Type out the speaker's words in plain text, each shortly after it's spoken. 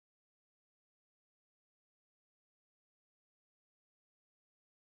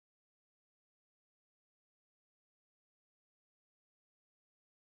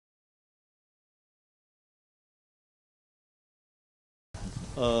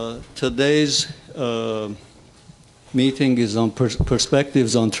Today's meeting is on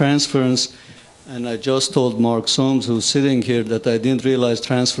perspectives on transference, and I just told Mark Soames, who's sitting here, that I didn't realize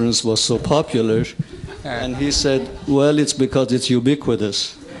transference was so popular, and he said, well, it's because it's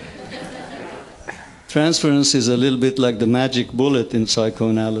ubiquitous. Transference is a little bit like the magic bullet in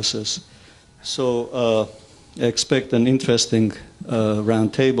psychoanalysis. So expect an interesting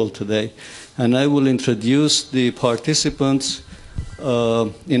roundtable today. And I will introduce the participants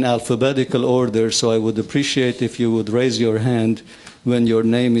in alphabetical order, so I would appreciate if you would raise your hand when your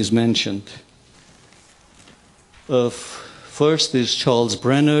name is mentioned. First is Charles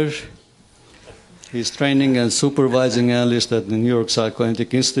Brenner. He's training and supervising analyst at the New York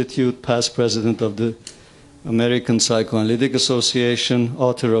Psychoanalytic Institute, past president of the American Psychoanalytic Association,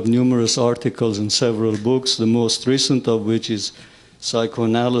 author of numerous articles and several books, the most recent of which is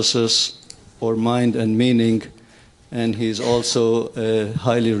Psychoanalysis or Mind and Meaning, and he's also a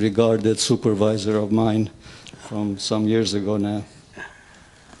highly regarded supervisor of mine from some years ago now.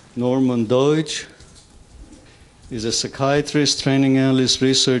 Norman Doidge is a psychiatrist, training analyst,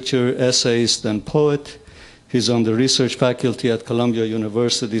 researcher, essayist, and poet. He's on the research faculty at Columbia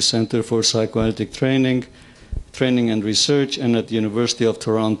University Center for Psychoanalytic Training and Research, and at the University of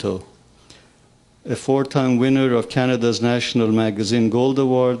Toronto. A four-time winner of Canada's National Magazine Gold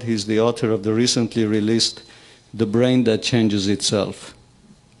Award, he's the author of the recently released The Brain That Changes Itself.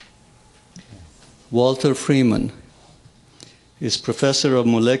 Walter Freeman is professor of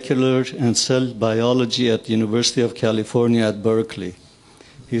molecular and cell biology at the University of California at Berkeley.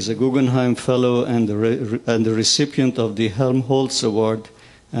 He's a Guggenheim Fellow and the recipient of the Helmholtz Award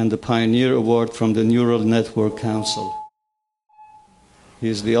and the Pioneer Award from the Neural Network Council. He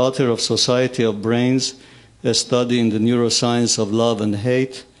is the author of Society of Brains, a study in the neuroscience of love and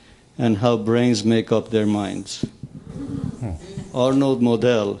hate, and how brains make up their minds. Arnold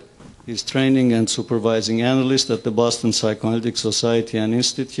Modell is training and supervising analyst at the Boston Psychoanalytic Society and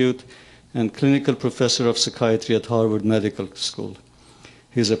Institute, and clinical professor of psychiatry at Harvard Medical School.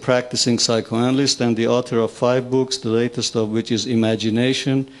 He's a practicing psychoanalyst and the author of 5 books, the latest of which is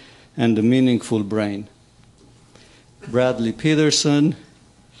Imagination and the Meaningful Brain. Bradley Peterson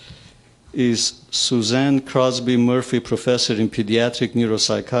is Suzanne Crosby Murphy Professor in Pediatric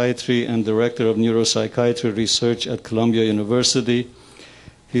Neuropsychiatry and Director of Neuropsychiatry Research at Columbia University.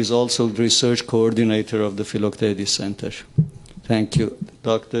 He's also the research coordinator of the Philoctetes Center. Thank you.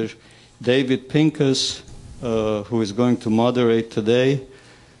 Dr. David Pincus, who is going to moderate today,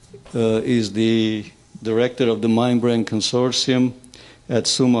 is the director of the Mind-Brain Consortium at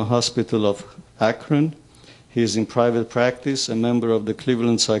Summa Hospital of Akron. He is in private practice, a member of the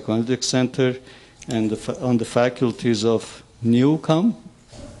Cleveland Psychoanalytic Center, and on the faculties of Newcomb,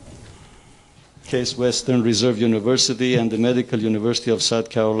 Case Western Reserve University, and the Medical University of South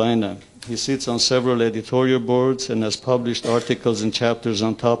Carolina. He sits on several editorial boards and has published articles and chapters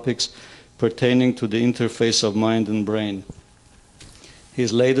on topics pertaining to the interface of mind and brain.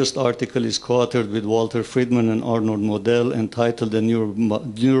 His latest article is co-authored with Walter Freeman and Arnold Modell, entitled The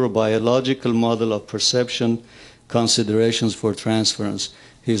Neurobiological Model of Perception, Considerations for Transference.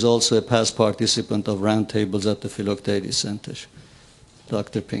 He is also a past participant of roundtables at the Philoctetes Center.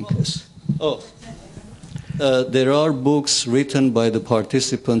 Dr. Pincus. There are books written by the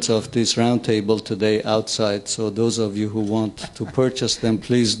participants of this roundtable today outside, so those of you who want to purchase them,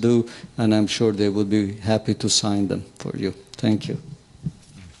 please do, and I'm sure they would be happy to sign them for you. Thank you.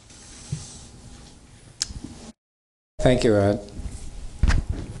 Thank you, Ed.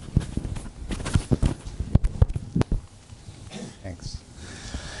 Thanks.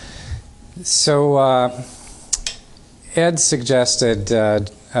 So Ed suggested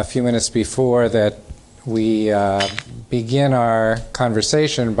a few minutes before that we begin our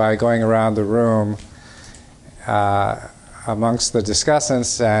conversation by going around the room amongst the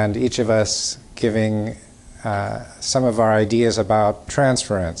discussants and each of us giving some of our ideas about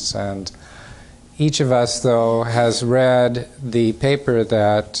transference. And each of us, though, has read the paper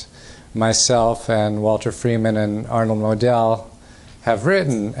that myself and Walter Freeman and Arnold Modell have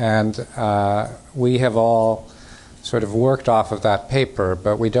written, and we have all sort of worked off of that paper,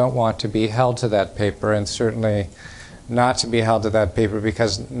 but we don't want to be held to that paper, and certainly not to be held to that paper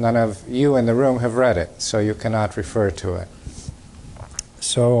because none of you in the room have read it, so you cannot refer to it.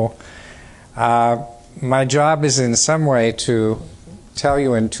 So my job is in some way to tell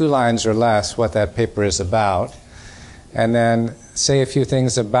you in 2 lines or less what that paper is about, and then say a few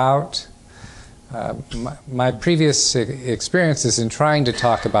things about my previous experiences in trying to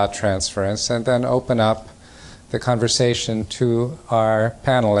talk about transference, and then open up the conversation to our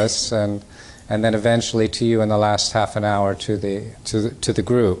panelists and and then eventually to you in the last half an hour to the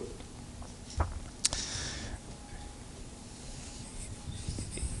group.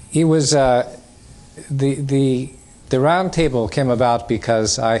 It was the roundtable came about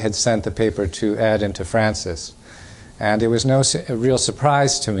because I had sent the paper to Ed and to Francis, and it was no real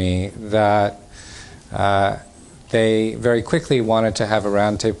surprise to me that they very quickly wanted to have a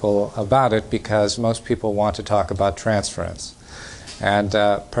roundtable about it, because most people want to talk about transference. And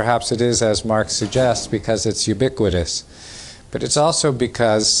perhaps it is, as Mark suggests, because it's ubiquitous. But it's also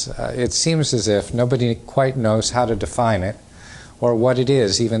because it seems as if nobody quite knows how to define it or what it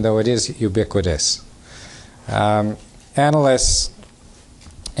is, even though it is ubiquitous. Analysts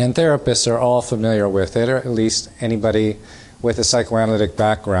and therapists are all familiar with it, or at least anybody with a psychoanalytic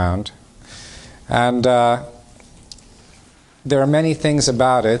background. And there are many things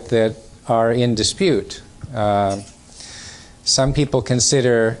about it that are in dispute. Some people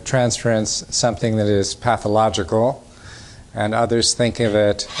consider transference something that is pathological, and others think of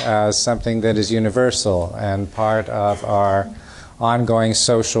it as something that is universal and part of our ongoing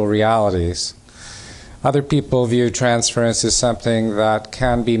social realities. Other people view transference as something that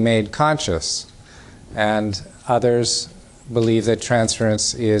can be made conscious, and others believe that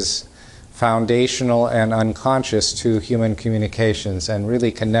transference is foundational and unconscious to human communications and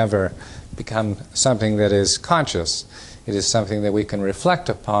really can never become something that is conscious. It is something that we can reflect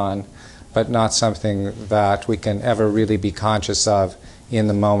upon, but not something that we can ever really be conscious of in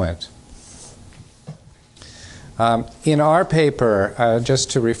the moment. In our paper,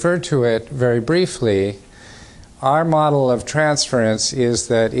 just to refer to it very briefly, our model of transference is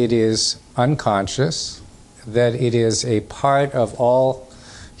that it is unconscious, that it is a part of all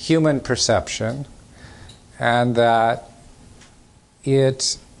human perception, and that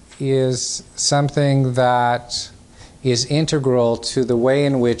it is something that is integral to the way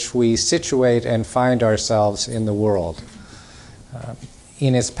in which we situate and find ourselves in the world.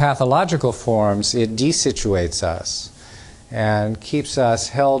 In its pathological forms, it desituates us and keeps us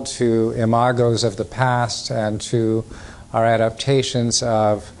held to imagos of the past and to our adaptations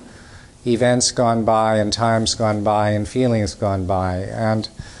of events gone by and times gone by and feelings gone by. And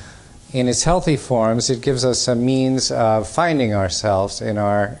in its healthy forms, it gives us a means of finding ourselves in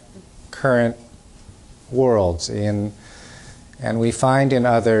our current worlds, and we find in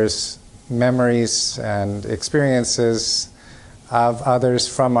others memories and experiences of others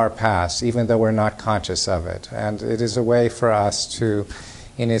from our past, even though we're not conscious of it. And it is a way for us to,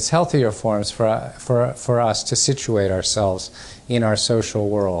 in its healthier forms, for us to situate ourselves in our social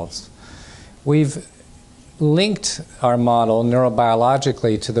worlds. We've linked our model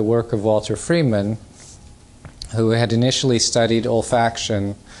neurobiologically to the work of Walter Freeman, who had initially studied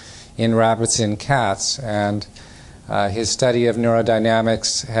olfaction in rabbits and cats, and his study of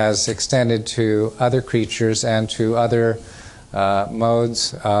neurodynamics has extended to other creatures and to other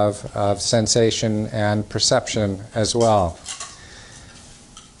modes of sensation and perception as well.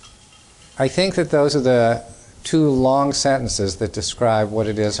 I think that those are the two long sentences that describe what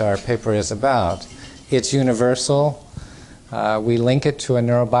it is our paper is about. It's universal. We link it to a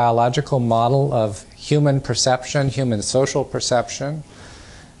neurobiological model of human perception, human social perception,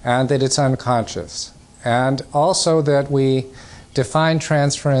 and that it's unconscious. And also that we define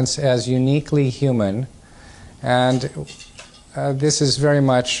transference as uniquely human, and this is very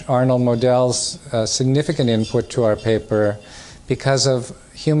much Arnold Modell's significant input to our paper because of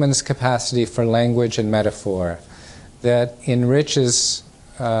humans' capacity for language and metaphor that enriches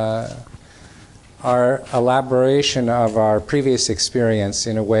our elaboration of our previous experience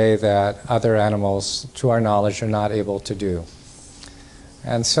in a way that other animals, to our knowledge, are not able to do.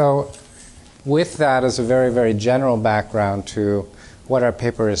 And so, with that as a very, very general background to what our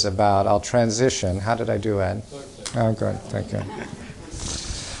paper is about, I'll transition. How did I do, Ed? Oh, good. Thank you.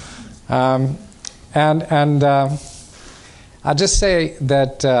 I'll just say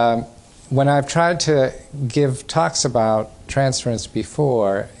that when I've tried to give talks about transference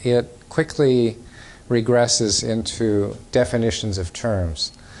before, it quickly regresses into definitions of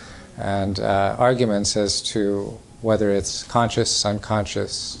terms and arguments as to whether it's conscious,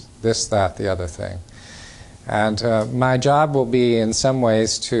 unconscious, this, that, the other thing. And my job will be in some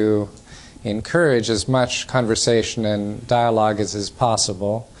ways to encourage as much conversation and dialogue as is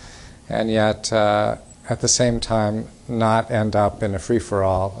possible, and yet at the same time not end up in a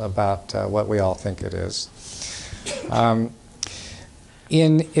free-for-all about what we all think it is.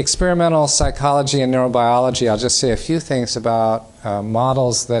 In experimental psychology and neurobiology, I'll just say a few things about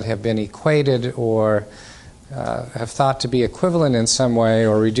models that have been equated or have thought to be equivalent in some way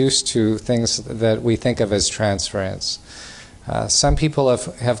or reduced to things that we think of as transference. Some people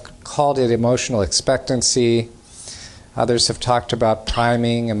have called it emotional expectancy. Others have talked about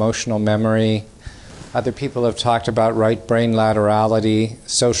priming, emotional memory. Other people have talked about right brain laterality,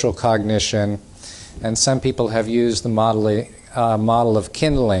 social cognition. And some people have used the model of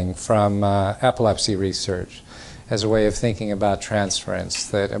kindling from epilepsy research as a way of thinking about transference,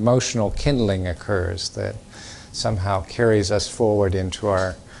 that emotional kindling occurs that somehow carries us forward into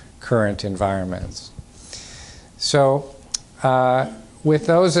our current environments. So with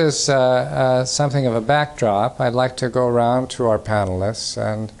those as something of a backdrop, I'd like to go around to our panelists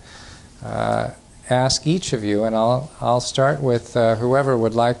and ask each of you, and I'll start with whoever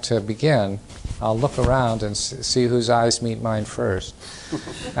would like to begin. I'll look around and see whose eyes meet mine first.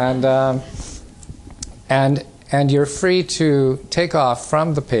 And you're free to take off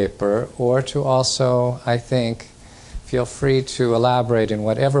from the paper or to also, I think, feel free to elaborate in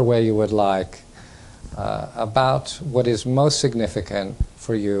whatever way you would like about what is most significant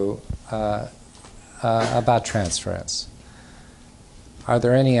for you about transference. Are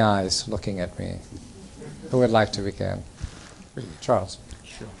there any eyes looking at me? Who would like to begin? Charles.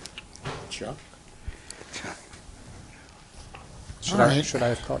 Sure. Chuck? Should I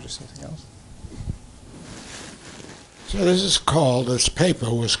have called you something else? So this paper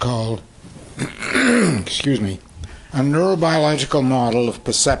was called, excuse me, a neurobiological model of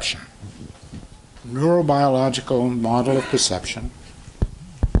perception. Neurobiological model of perception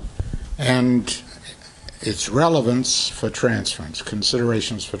and its relevance for transference,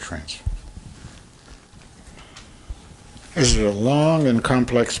 considerations for transference. This is a long and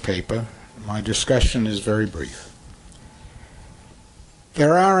complex paper. My discussion is very brief.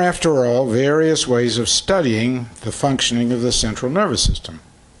 There are, after all, various ways of studying the functioning of the central nervous system.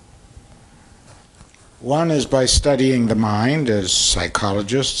 One is by studying the mind, as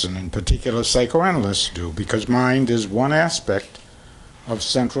psychologists and in particular psychoanalysts do, because mind is one aspect of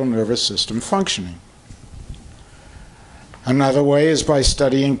central nervous system functioning. Another way is by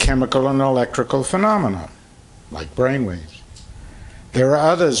studying chemical and electrical phenomena, like brainwaves. There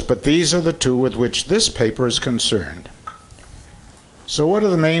are others, but these are the two with which this paper is concerned. So what are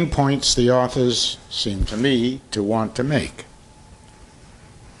the main points the authors seem to me to want to make?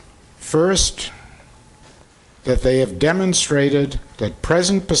 First, that they have demonstrated that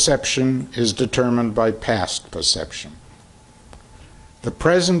present perception is determined by past perception. The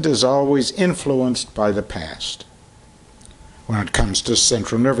present is always influenced by the past when it comes to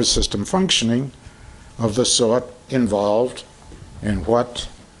central nervous system functioning of the sort involved in what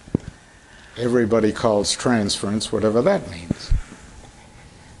everybody calls transference, whatever that means.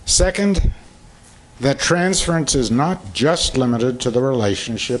 Second, that transference is not just limited to the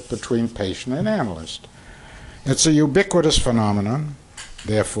relationship between patient and analyst. It's a ubiquitous phenomenon,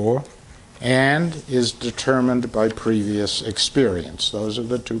 therefore, and is determined by previous experience. Those are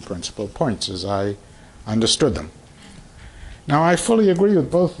the two principal points as I understood them. Now, I fully agree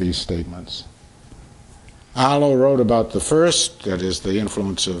with both these statements. Arnold wrote about the first, that is, the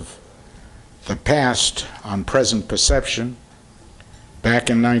influence of the past on present perception,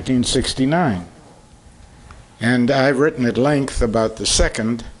 back in 1969. And I've written at length about the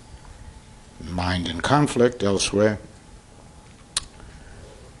second, Mind in Conflict, elsewhere.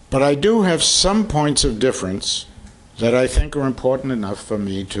 But I do have some points of difference that I think are important enough for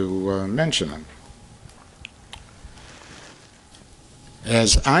me to mention them.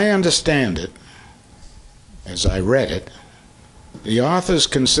 As I understand it, as I read it, the authors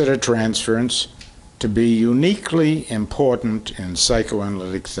consider transference to be uniquely important in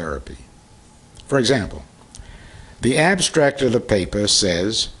psychoanalytic therapy. For example, the abstract of the paper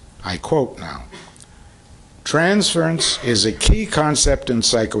says, I quote now, "Transference is a key concept in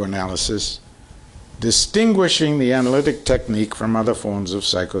psychoanalysis, distinguishing the analytic technique from other forms of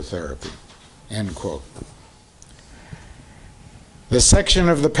psychotherapy." End quote. The section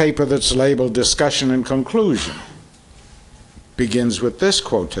of the paper that's labeled Discussion and Conclusion begins with this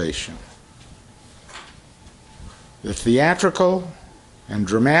quotation: "The theatrical and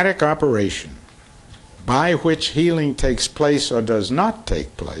dramatic operation by which healing takes place or does not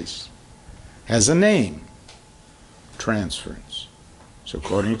take place has a name: transference." So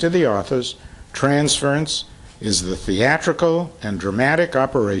according to the authors, transference is the theatrical and dramatic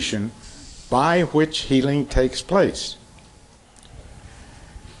operation by which healing takes place.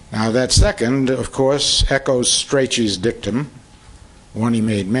 Now that second, of course, echoes Strachey's dictum, one he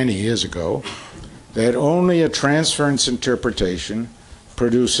made many years ago, that only a transference interpretation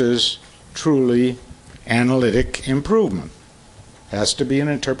produces truly analytic improvement. Has to be an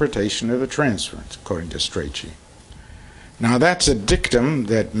interpretation of the transference, according to Strachey. Now that's a dictum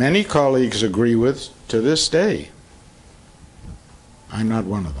that many colleagues agree with to this day. I'm not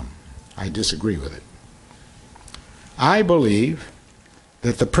one of them. I disagree with it. I believe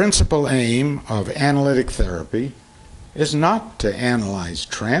that the principal aim of analytic therapy is not to analyze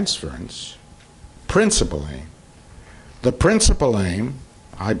transference. Principal aim. The principal aim,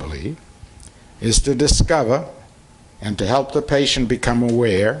 I believe, is to discover and to help the patient become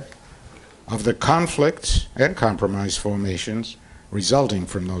aware of the conflicts and compromise formations resulting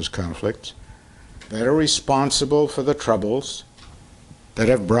from those conflicts that are responsible for the troubles that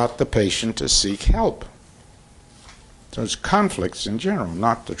have brought the patient to seek help. So it's conflicts in general,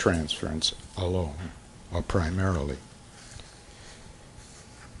 not the transference alone or primarily.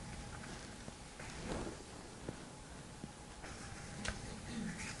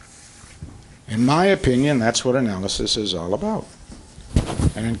 In my opinion, that's what analysis is all about.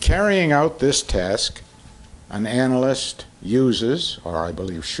 And in carrying out this task, an analyst uses, or I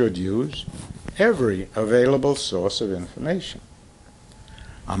believe should use, every available source of information.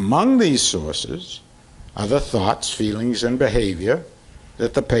 Among these sources are the thoughts, feelings, and behavior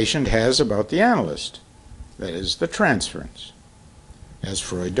that the patient has about the analyst, that is, the transference, as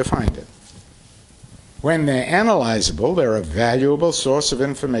Freud defined it. When they're analyzable, they're a valuable source of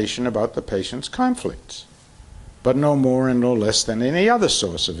information about the patient's conflicts, but no more and no less than any other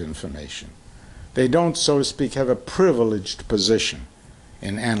source of information. They don't, so to speak, have a privileged position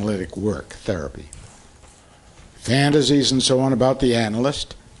in analytic work, therapy. Fantasies and so on about the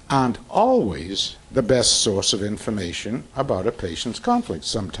analyst aren't always the best source of information about a patient's conflict.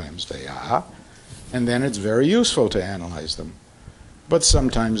 Sometimes they are, and then it's very useful to analyze them. But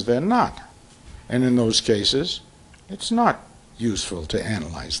sometimes they're not. And in those cases, it's not useful to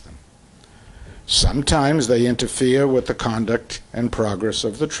analyze them. Sometimes they interfere with the conduct and progress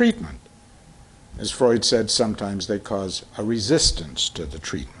of the treatment. As Freud said, sometimes they cause a resistance to the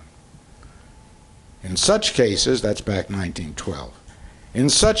treatment. In such cases, that's back 1912, in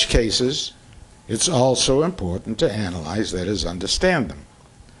such cases, it's also important to analyze, that is, understand them.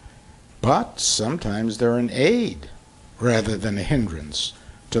 But sometimes they're an aid rather than a hindrance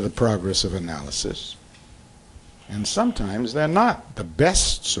to the progress of analysis. And sometimes they're not the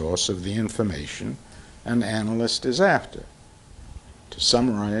best source of the information an analyst is after. To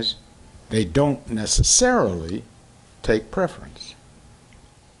summarize, they don't necessarily take preference.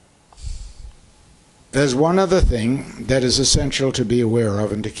 There's one other thing that is essential to be aware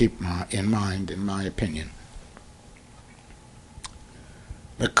of and to keep in mind, in my opinion.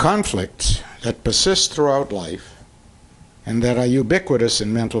 The conflicts that persist throughout life and that are ubiquitous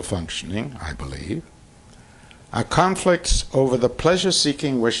in mental functioning, I believe, are conflicts over the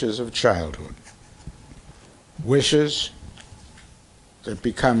pleasure-seeking wishes of childhood. Wishes that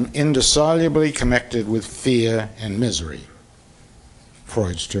become indissolubly connected with fear and misery.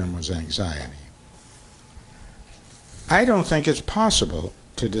 Freud's term was anxiety. I don't think it's possible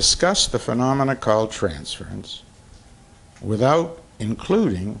to discuss the phenomena called transference without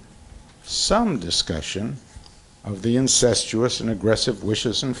including some discussion of the incestuous and aggressive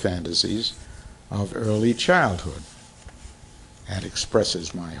wishes and fantasies of early childhood. That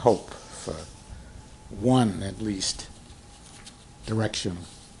expresses my hope for one, at least, direction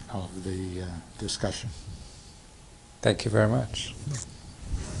of the discussion. Thank you very much.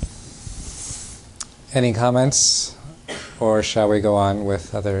 Any comments, or shall we go on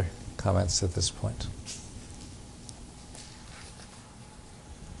with other comments at this point?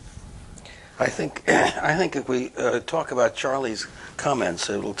 I think if we talk about Charlie's comments,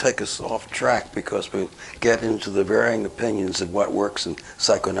 it will take us off track because we'll get into the varying opinions of what works in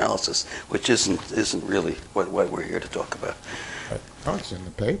psychoanalysis, which isn't really what we're here to talk about. Oh, it's in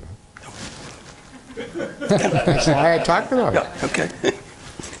the paper. That's why I talked about it. Yeah, okay.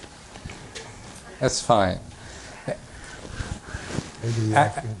 That's fine.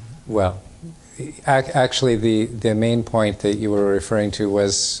 Actually, the main point that you were referring to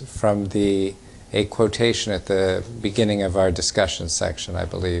was from a quotation at the beginning of our discussion section, I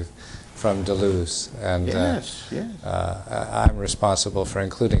believe, from Deleuze. And yes. I'm responsible for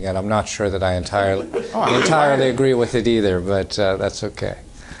including it. I'm not sure that I entirely agree with it either, but that's okay.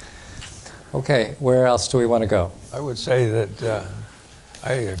 Okay, where else do we want to go? I would say that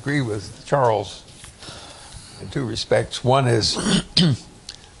I agree with Charles in two respects. One is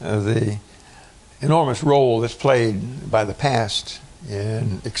the enormous role that's played by the past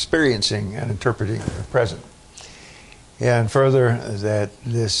in experiencing and interpreting the present. And further, that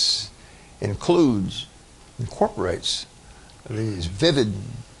this incorporates these vivid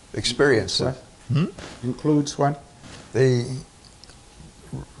experiences. Includes what? The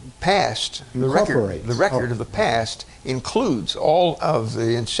past, the record of the past includes all of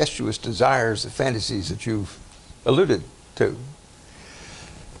the incestuous desires, the fantasies that you've alluded to.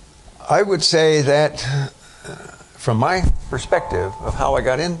 I would say that from my perspective of how I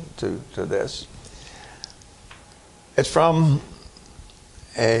got into this, it's from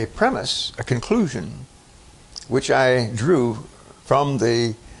a premise, a conclusion, which I drew from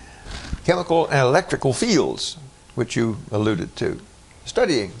the chemical and electrical fields, which you alluded to,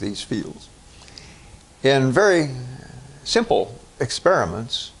 studying these fields. In very simple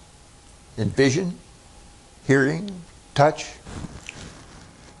experiments in vision, hearing, touch,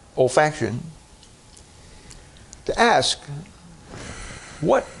 olfaction, to ask,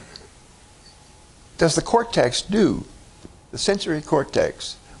 what does the cortex do, the sensory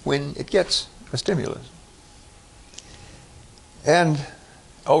cortex, when it gets a stimulus? And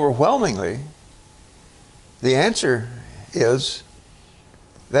overwhelmingly, the answer is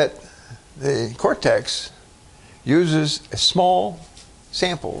that the cortex uses a small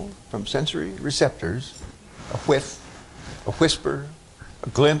sample from sensory receptors, a whiff, a whisper, a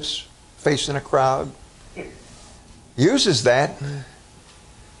glimpse, face in a crowd, uses that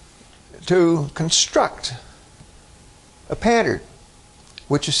to construct a pattern,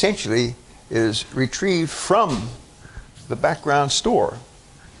 which essentially is retrieved from the background store.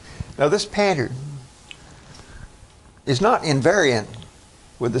 Now, this pattern is not invariant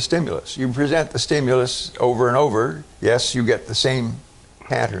with the stimulus. You present the stimulus over and over, yes, you get the same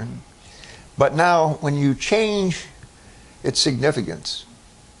pattern. But now, when you change its significance,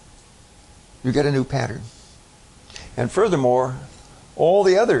 you get a new pattern. And furthermore, all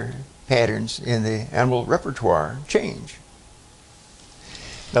the other patterns in the animal repertoire change.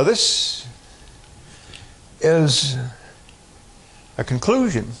 Now, this is a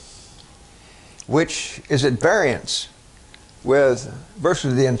conclusion which is at variance with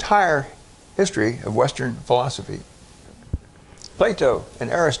virtually the entire history of Western philosophy. Plato and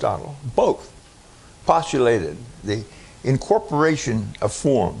Aristotle both postulated the incorporation of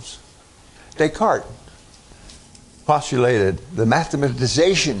forms. Descartes postulated the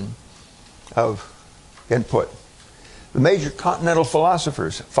mathematization of input. The major continental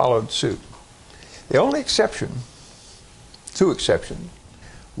philosophers followed suit. The only exception, two exceptions,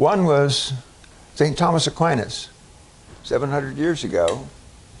 one was St. Thomas Aquinas, 700 years ago,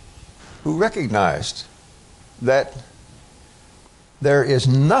 who recognized that there is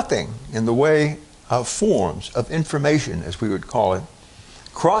nothing in the way of forms, of information, as we would call it,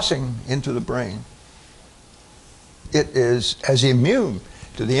 crossing into the brain. It is as immune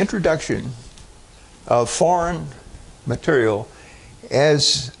to the introduction of foreign material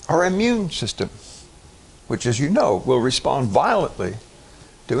as our immune system, which, as you know, will respond violently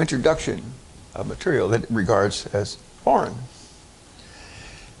to introduction of material that it regards as foreign.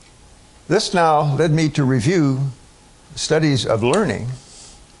 This now led me to review studies of learning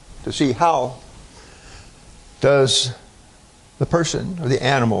to see how does the person or the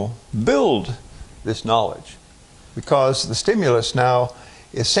animal build this knowledge, because the stimulus now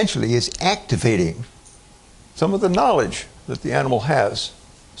essentially is activating some of the knowledge that the animal has.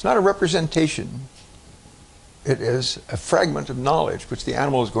 It's not a representation. It is a fragment of knowledge which the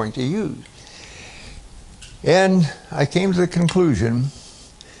animal is going to use. And I came to the conclusion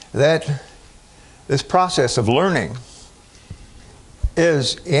that this process of learning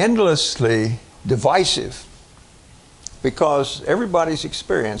is endlessly divisive, because everybody's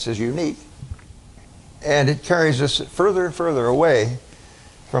experience is unique, and it carries us further and further away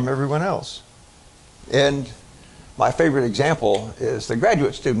from everyone else. And my favorite example is the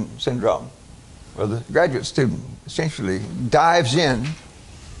graduate student syndrome, where the graduate student essentially dives in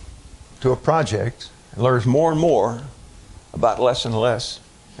to a project and learns more and more about less and less,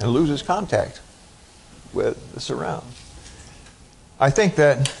 and loses contact with the surround. I think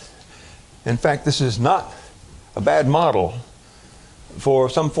that, in fact, this is not a bad model for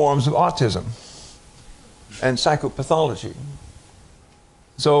some forms of autism and psychopathology.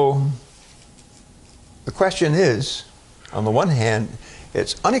 So the question is, on the one hand,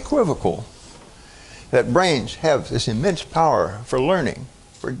 it's unequivocal that brains have this immense power for learning,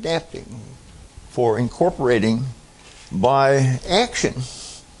 for adapting, for incorporating by action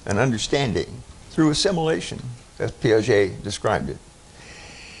and understanding through assimilation, as Piaget described it.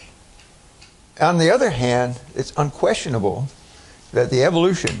 On the other hand, it's unquestionable that the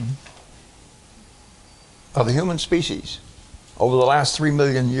evolution of the human species over the last 3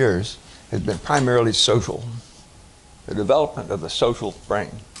 million years has been primarily social, the development of the social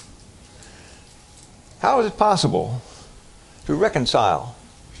brain. How is it possible to reconcile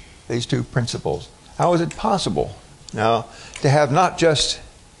these two principles? How is it possible now to have not just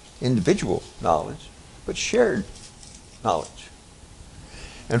individual knowledge, but shared knowledge?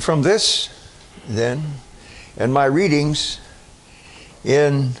 And from this, then, and my readings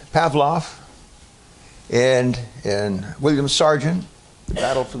in Pavlov and in William Sargent, The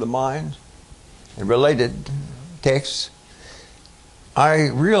Battle for the Mind, and related texts, I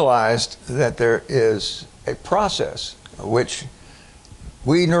realized that there is a process which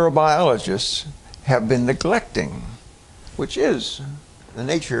we neurobiologists have been neglecting, which is the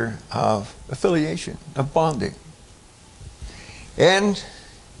nature of affiliation, of bonding. And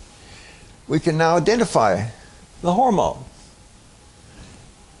we can now identify the hormone.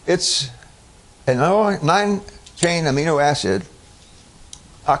 It's a 9-chain amino acid,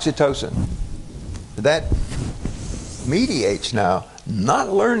 oxytocin, that mediates now not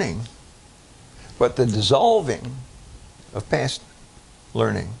learning, but the dissolving of past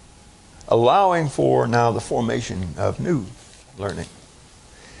learning, allowing for now the formation of new learning.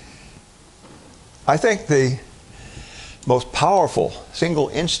 I think the most powerful single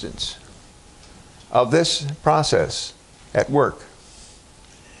instance of this process at work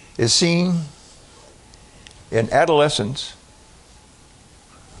is seen in adolescents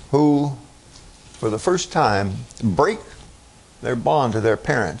who, for the first time, break their bond to their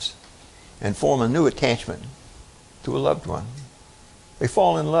parents and form a new attachment to a loved one. They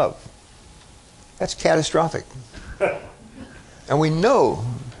fall in love. That's catastrophic. And we know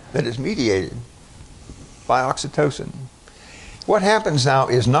that it's mediated by oxytocin. What happens now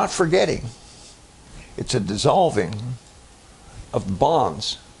is not forgetting. It's a dissolving of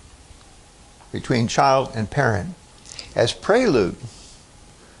bonds between child and parent as prelude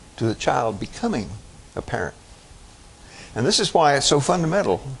to the child becoming a parent. And this is why it's so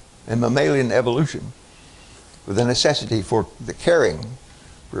fundamental in mammalian evolution, with the necessity for the caring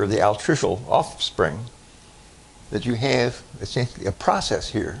for the altricial offspring, that you have essentially a process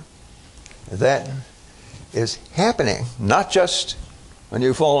here that is happening not just when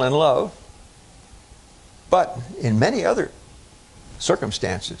you fall in love, but in many other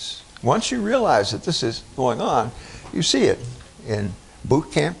circumstances. Once you realize that this is going on, you see it in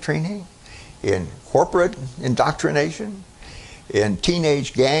boot camp training, in corporate indoctrination, in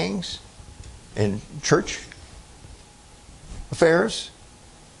teenage gangs, in church affairs.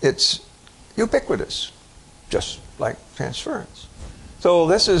 It's ubiquitous, just like transference. So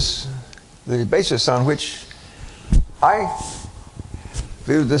this is the basis on which I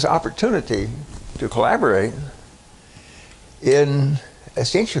view this opportunity to collaborate in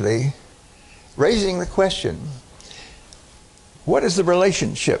essentially raising the question, what is the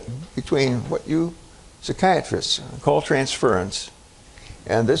relationship between what you psychiatrists call transference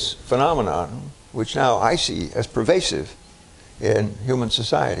and this phenomenon, which now I see as pervasive in human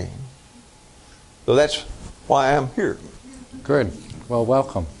society? So that's why I'm here. Good. Well,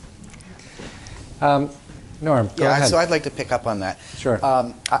 welcome. Norm, go ahead. So I'd like to pick up on that. Sure.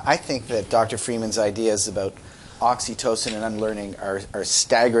 I think that Dr. Freeman's ideas about oxytocin and unlearning are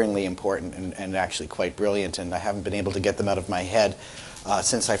staggeringly important and actually quite brilliant, and I haven't been able to get them out of my head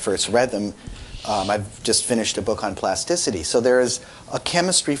since I first read them. I've just finished a book on plasticity. So there is a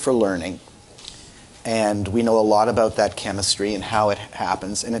chemistry for learning, and we know a lot about that chemistry and how it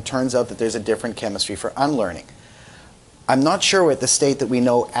happens, and it turns out that there's a different chemistry for unlearning. I'm not sure we're at the state that we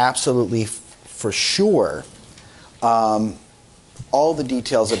know absolutely for sure all the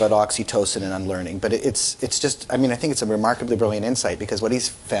details about oxytocin and unlearning, but it's just, I mean, I think it's a remarkably brilliant insight, because what he's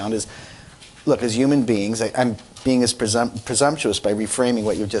found is, look, as human beings, I'm being as presumptuous by reframing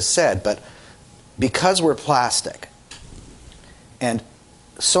what you've just said, but because we're plastic, and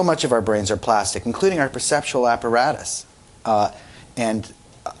so much of our brains are plastic, including our perceptual apparatus, and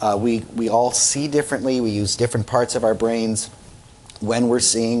we all see differently, we use different parts of our brains when we're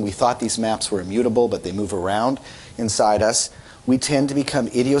seeing. We thought these maps were immutable, but they move around inside us. We tend to become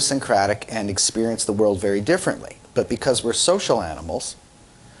idiosyncratic and experience the world very differently. But because we're social animals,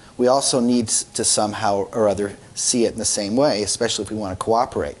 we also need to somehow or other see it in the same way, especially if we want to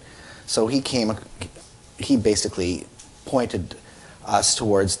cooperate. So he basically pointed us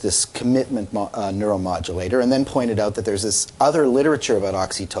towards this commitment neuromodulator, and then pointed out that there's this other literature about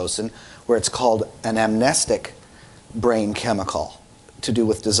oxytocin where it's called an amnestic brain chemical to do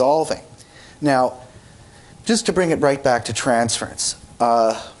with dissolving. Now, just to bring it right back to transference,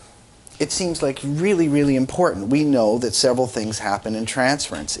 it seems like really, really important. We know that several things happen in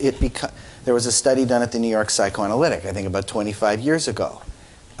transference. There was a study done at the New York Psychoanalytic, I think about 25 years ago.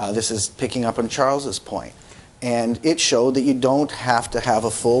 This is picking up on Charles's point. And it showed that you don't have to have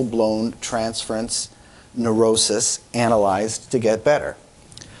a full-blown transference neurosis analyzed to get better.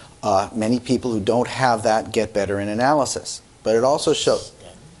 Many people who don't have that get better in analysis. But it also showed,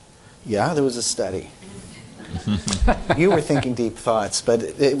 yeah, there was a study. You were thinking deep thoughts, but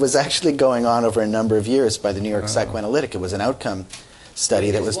it was actually going on over a number of years by the New York Psychoanalytic. It was an outcome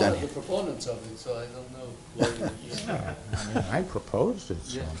study that was done. He's one of the proponents of it, so I don't know why Yeah, I mean, I proposed it.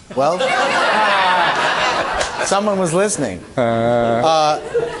 So. Well, someone was listening.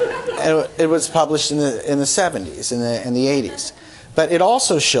 It was published in the 70s, in the 80s. But it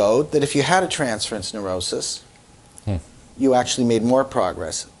also showed that if you had a transference neurosis, you actually made more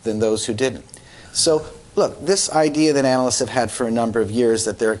progress than those who didn't. So, look, this idea that analysts have had for a number of years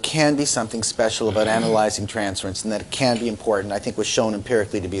that there can be something special about analyzing transference and that it can be important, I think was shown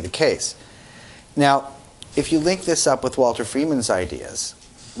empirically to be the case. Now, if you link this up with Walter Freeman's ideas,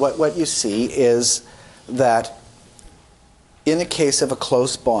 what you see is that in the case of a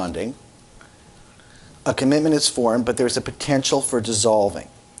close bonding, a commitment is formed, but there's a potential for dissolving.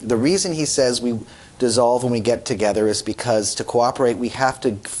 The reason he says we dissolve when we get together is because to cooperate we have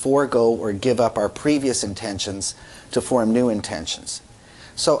to forego or give up our previous intentions to form new intentions.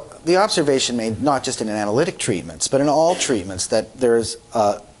 So the observation made not just in analytic treatments, but in all treatments that there's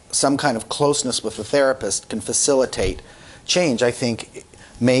some kind of closeness with the therapist can facilitate change, I think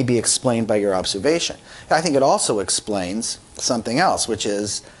may be explained by your observation. I think it also explains something else, which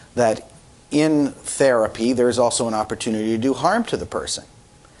is that in therapy there's also an opportunity to do harm to the person,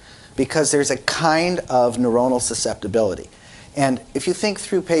 because there's a kind of neuronal susceptibility. And if you think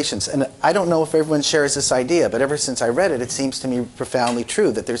through patients, and I don't know if everyone shares this idea, but ever since I read it, it seems to me profoundly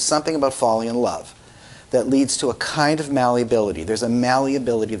true that there's something about falling in love that leads to a kind of malleability. There's a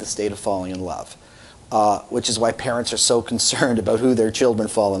malleability of the state of falling in love, which is why parents are so concerned about who their children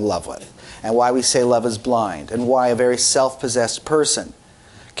fall in love with, and why we say love is blind, and why a very self-possessed person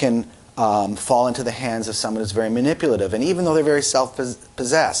can fall into the hands of someone who's very manipulative. And even though they're very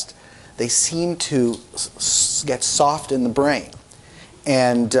self-possessed, they seem to get soft in the brain.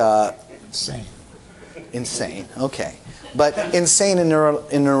 And insane, okay. But insane in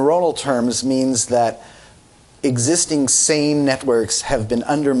neuronal terms means that existing sane networks have been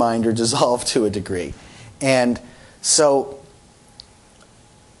undermined or dissolved to a degree. And so...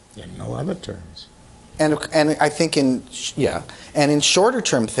 In no other terms. And I think in shorter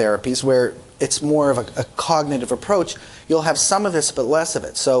term therapies where it's more of a cognitive approach, you'll have some of this but less of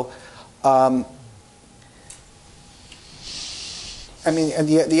it. So, I mean, and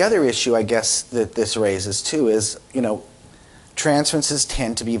the other issue I guess that this raises too is, transferences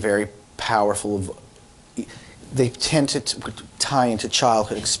tend to be very powerful. They tend to tie into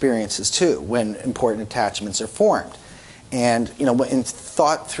childhood experiences too when important attachments are formed. And, when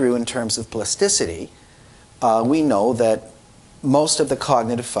thought through in terms of plasticity, we know that most of the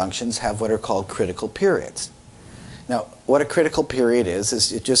cognitive functions have what are called critical periods. Now, what a critical period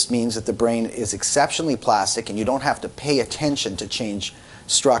is it just means that the brain is exceptionally plastic and you don't have to pay attention to change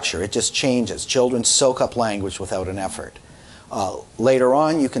structure. It just changes. Children soak up language without an effort. Later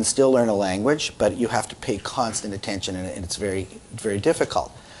on, you can still learn a language, but you have to pay constant attention and it's very, very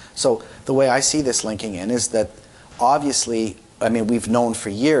difficult. So the way I see this linking in is that obviously, I mean, we've known for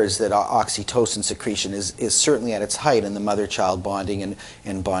years that oxytocin secretion is certainly at its height in the mother-child bonding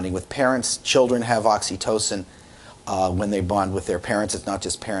and bonding with parents. Children have oxytocin when they bond with their parents. It's not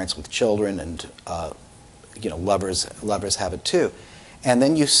just parents with children, and lovers have it too. And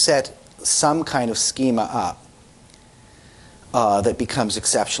then you set some kind of schema up that becomes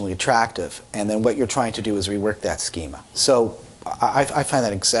exceptionally attractive, and then what you're trying to do is rework that schema. So I find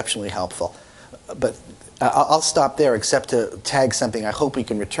that exceptionally helpful. But I'll stop there, except to tag something I hope we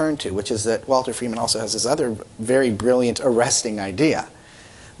can return to, which is that Walter Freeman also has this other very brilliant, arresting idea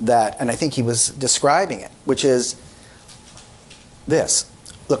that, and I think he was describing it, which is this.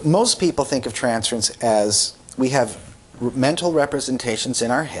 Look, most people think of transference as we have mental representations in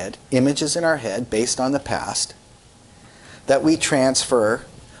our head, images in our head based on the past, that we transfer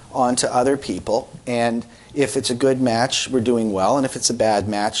onto other people, and if it's a good match, we're doing well, and if it's a bad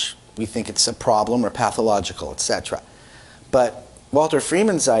match, we think it's a problem or pathological, etc. But Walter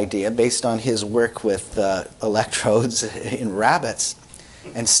Freeman's idea, based on his work with electrodes in rabbits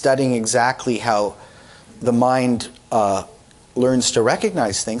and studying exactly how the mind learns to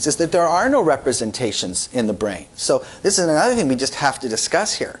recognize things, is that there are no representations in the brain. So this is another thing we just have to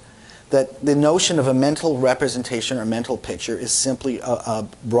discuss here, that the notion of a mental representation or mental picture is simply a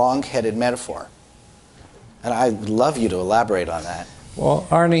wrong-headed metaphor. And I'd love you to elaborate on that. Well,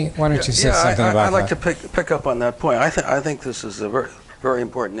 Arnie, why don't you say something about that? I'd like to pick up on that point. I think this is a very, very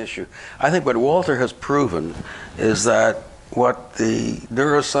important issue. I think what Walter has proven is that what the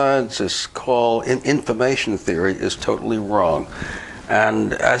neuroscientists call information theory is totally wrong.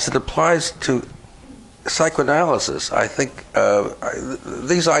 And as it applies to psychoanalysis, I think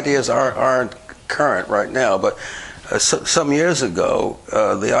these ideas aren't current right now, but some years ago,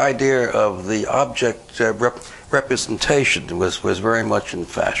 the idea of the object representation was very much in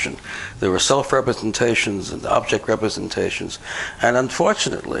fashion. There were self-representations and object representations, and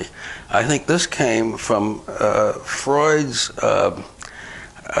unfortunately, I think this came from Freud's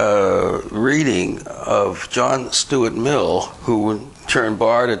reading of John Stuart Mill, who turned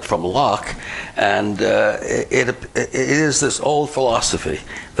Bard from Locke, and it is this old philosophy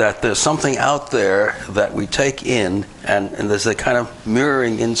that there's something out there that we take in, and there's a kind of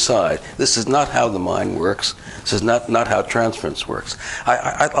mirroring inside. This is not how the mind works. This is not how transference works.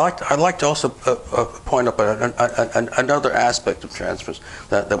 I'd like to also point up another aspect of transference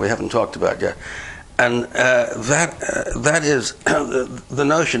that we haven't talked about yet. And that is the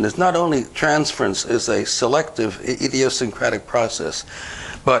notion is not only transference is a selective idiosyncratic process,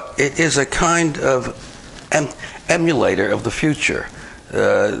 but it is a kind of emulator of the future.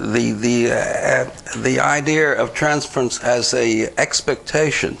 The idea of transference as a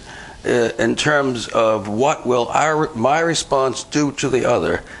expectation in terms of what will my response do to the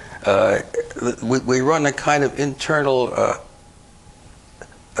other. We run a kind of internal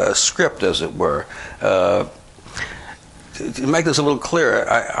script, as it were. To make this a little clearer,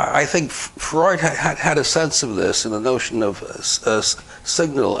 I think Freud had a sense of this in the notion of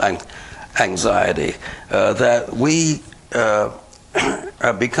signal anxiety, that we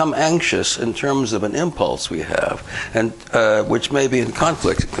become anxious in terms of an impulse we have, and which may be in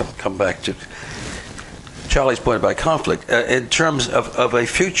conflict. Come back to Charlie's point about conflict, in terms of a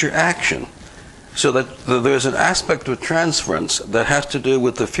future action. So that there's an aspect of transference that has to do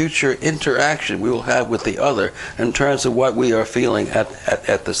with the future interaction we will have with the other in terms of what we are feeling at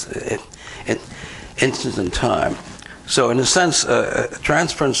this instant in time. So in a sense,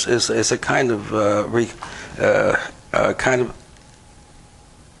 transference is a kind of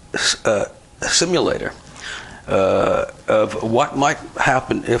simulator of what might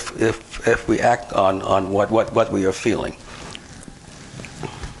happen if we act on what we are feeling.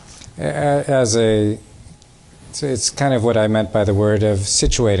 It's kind of what I meant by the word of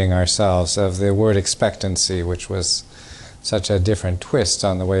situating ourselves, of the word expectancy, which was such a different twist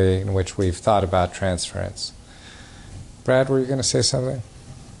on the way in which we've thought about transference. Brad, were you going to say something?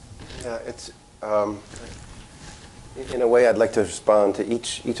 Yeah, it's in a way I'd like to respond to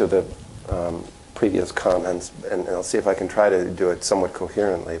each of the previous comments, and I'll see if I can try to do it somewhat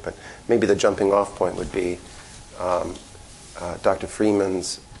coherently, but maybe the jumping off point would be Dr.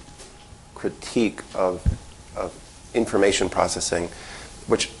 Freeman's critique of information processing,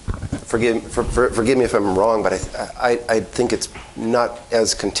 which, forgive me if I'm wrong, but I think it's not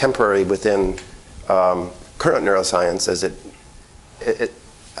as contemporary within current neuroscience as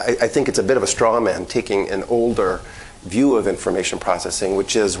I think it's a bit of a straw man taking an older view of information processing,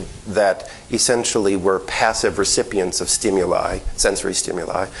 which is that essentially we're passive recipients of stimuli, sensory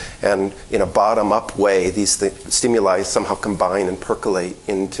stimuli, and in a bottom-up way, these stimuli somehow combine and percolate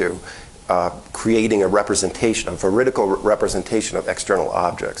into creating a representation, a veridical representation of external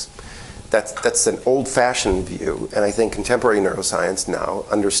objects. That's an old-fashioned view, and I think contemporary neuroscience now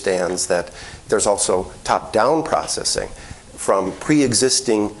understands that there's also top-down processing from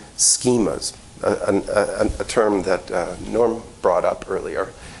pre-existing schemas, a term that Norm brought up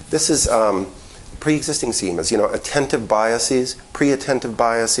earlier. This is pre-existing schemas, attentive biases, pre-attentive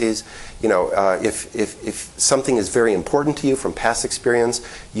biases. If something is very important to you from past experience,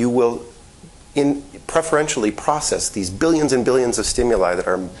 you will preferentially process these billions and billions of stimuli that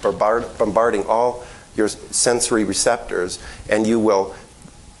are bombarding all your sensory receptors, and you will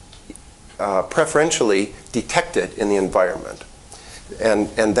preferentially detect it in the environment.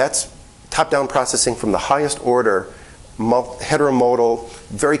 And that's top-down processing from the highest order, heteromodal,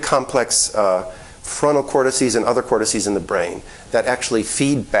 very complex frontal cortices and other cortices in the brain that actually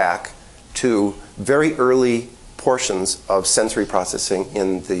feed back to very early portions of sensory processing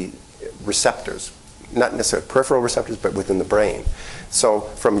in the receptors, not necessarily peripheral receptors, but within the brain. So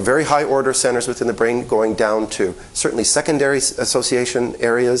from very high order centers within the brain going down to certainly secondary association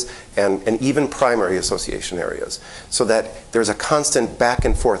areas and even primary association areas, so that there's a constant back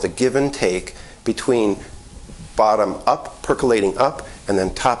and forth, a give and take between bottom up, percolating up, and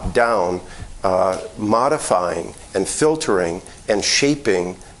then top down, modifying and filtering and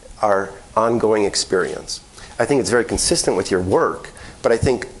shaping our ongoing experience. I think it's very consistent with your work, but I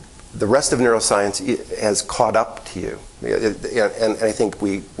think the rest of neuroscience has caught up to you. And I think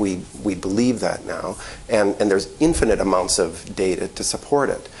we believe that now, and there's infinite amounts of data to support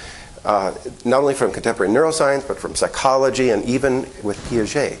it. not only from contemporary neuroscience, but from psychology and even with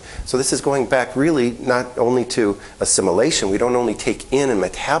Piaget. So this is going back really not only to assimilation. We don't only take in and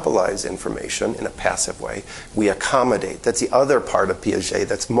metabolize information in a passive way, we accommodate. That's the other part of Piaget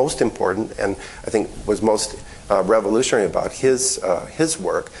that's most important, and I think was most revolutionary about his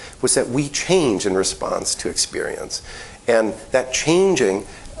work, was that we change in response to experience. And that changing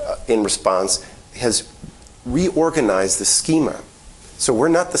in response has reorganized the schema. So we're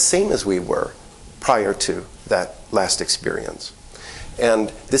not the same as we were prior to that last experience. And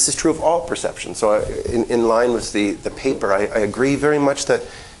this is true of all perception. So in line with the paper, I agree very much that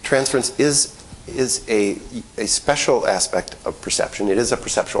transference is a special aspect of perception. It is a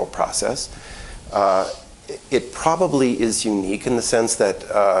perceptual process. It probably is unique in the sense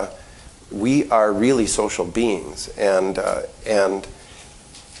that we are really social beings, and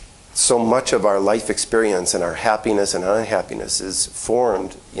so much of our life experience and our happiness and unhappiness is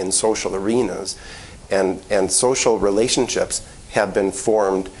formed in social arenas, and social relationships have been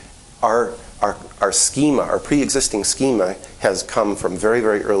formed. Our schema, our pre-existing schema, has come from very,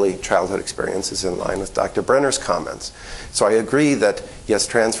 very early childhood experiences, in line with Dr. Brenner's comments. So I agree that, yes,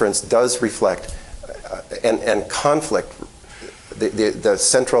 transference does reflect and conflict, the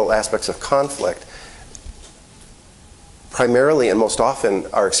central aspects of conflict, primarily and most often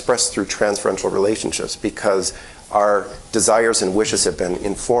are expressed through transferential relationships because our desires and wishes have been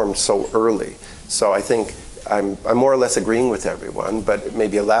informed so early. So I think I'm more or less agreeing with everyone, but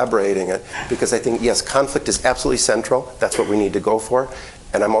maybe elaborating it, because I think, yes, conflict is absolutely central. That's what we need to go for.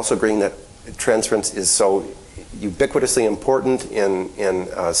 And I'm also agreeing that transference is so ubiquitously important in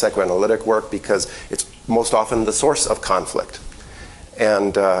psychoanalytic work because it's most often the source of conflict.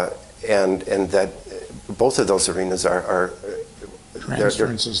 And that both of those arenas are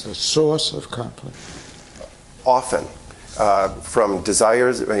Transference is the source of conflict. Often from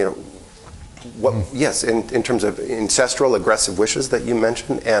desires, yes, in terms of ancestral aggressive wishes that you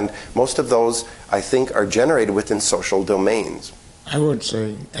mentioned, and most of those, I think, are generated within social domains. I would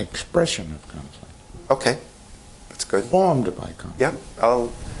say expression of conflict. Okay, that's good. Formed by conflict. Yeah,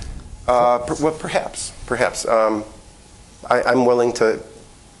 well, perhaps. I'm willing to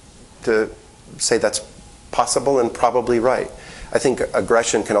say that's possible and probably right. I think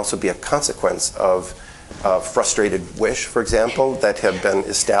aggression can also be a consequence of frustrated wish, for example, that have been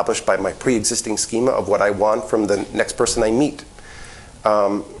established by my pre-existing schema of what I want from the next person I meet,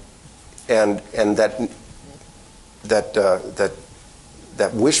 and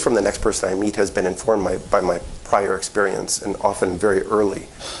that wish from the next person I meet has been informed by my prior experience, and often very early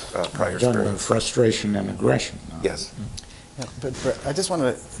prior experience. Frustration and aggression. Yes. Yeah, but I just want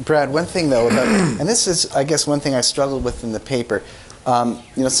to, Brad, one thing though about, and this is, I guess, one thing I struggled with in the paper.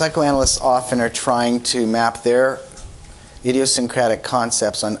 Psychoanalysts often are trying to map their idiosyncratic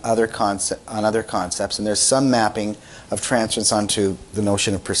concepts on other concepts, and there's some mapping of transference onto the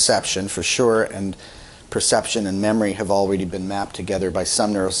notion of perception for sure, and perception and memory have already been mapped together by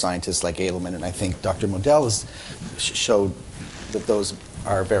some neuroscientists like Edelman, and I think Dr. Modell has showed that those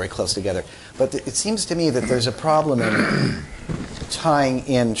are very close together. But it seems to me that there's a problem in tying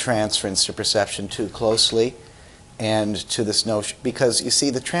in transference to perception too closely and to this notion, because you see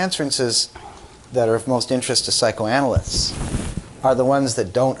the transferences that are of most interest to psychoanalysts are the ones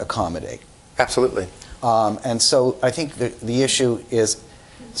that don't accommodate. Absolutely. And so I think the issue is,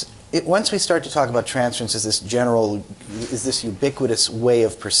 once we start to talk about transference as this ubiquitous way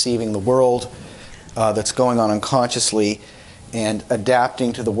of perceiving the world that's going on unconsciously and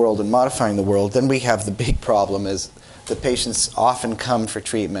adapting to the world and modifying the world, then we have the big problem is the patients often come for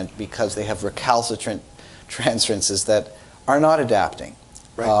treatment because they have recalcitrant transferences that are not adapting.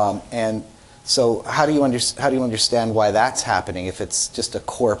 Right. And so how do you understand why that's happening if it's just a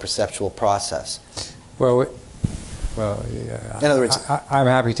core perceptual process? Well, yeah, in other words, I'm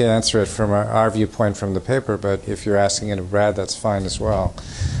happy to answer it from our viewpoint from the paper, but if you're asking it of Brad, that's fine as well.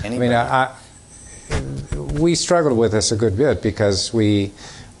 Anybody? I mean, we struggled with this a good bit because we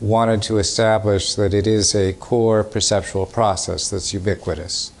wanted to establish that it is a core perceptual process that's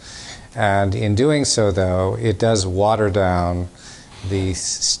ubiquitous. And in doing so, though, it does water down the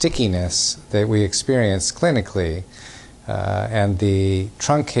stickiness that we experience clinically and the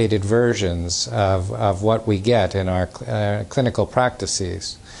truncated versions of what we get in our clinical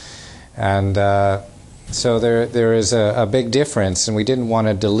practices. And so there is a big difference, and we didn't want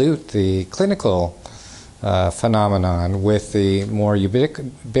to dilute the clinical phenomenon with the more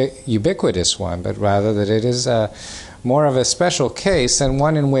ubiquitous one, but rather that it is more of a special case and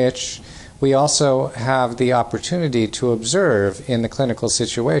one in which we also have the opportunity to observe in the clinical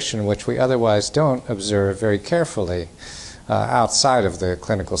situation, which we otherwise don't observe very carefully. outside of the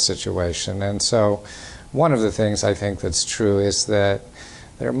clinical situation. And so one of the things I think that's true is that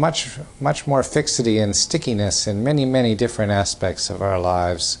there's much more fixity and stickiness in many, many different aspects of our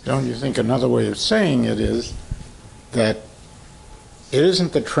lives. Don't you think another way of saying it is that it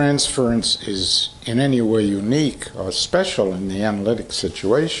isn't that transference is in any way unique or special in the analytic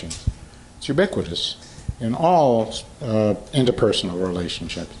situation. It's ubiquitous in all interpersonal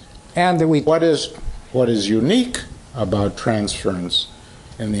relationships. And that what is unique about transference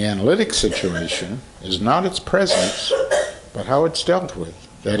in the analytic situation is not its presence, but how it's dealt with.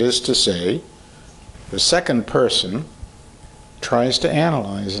 That is to say, the second person tries to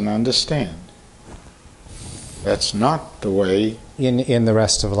analyze and understand. That's not the way in the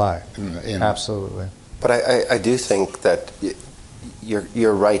rest of life. Absolutely. But I do think that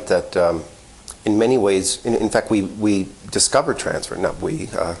you're right that in many ways, in fact, we discovered transference. Not we,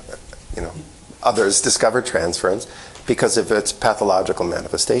 others discovered transference because of its pathological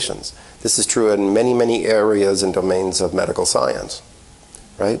manifestations. This is true in many, many areas and domains of medical science.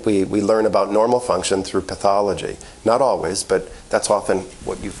 Right? We learn about normal function through pathology. Not always, but that's often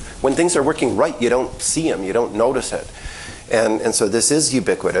what when things are working right, you don't see them, you don't notice it. And so this is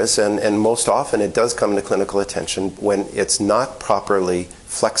ubiquitous, and most often it does come to clinical attention when it's not properly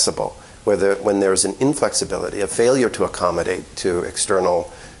flexible, when there's an inflexibility, a failure to accommodate to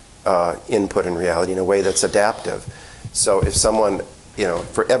external input and reality in a way that's adaptive. So if someone,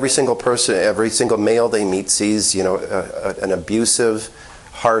 for every single person, every single male they meet sees, an abusive,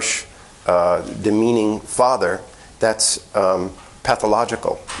 harsh, demeaning father, that's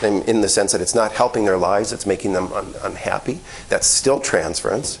pathological in the sense that it's not helping their lives, it's making them unhappy. That's still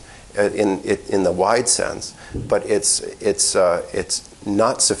transference in the wide sense, but it's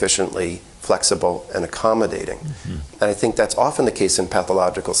not sufficiently flexible and accommodating. Mm-hmm. And I think that's often the case in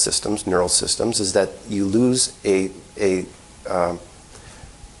pathological systems, neural systems, is that you lose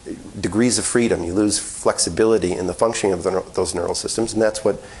degrees of freedom, you lose flexibility in the functioning of those neural systems, and that's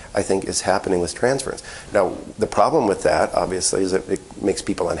what I think is happening with transference. Now, the problem with that, obviously, is that it makes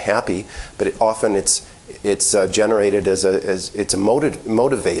people unhappy, but it's generated as a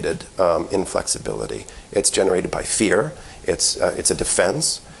motivated inflexibility. It's generated by fear. It's a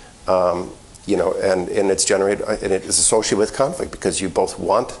defense, and it's generated, and it is associated with conflict because you both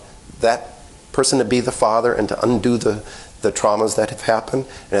want that person to be the father and to undo the traumas that have happened,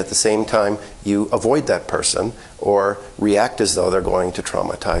 and at the same time you avoid that person or react as though they're going to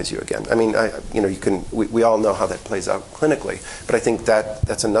traumatize you again. I mean, we all know how that plays out clinically, but I think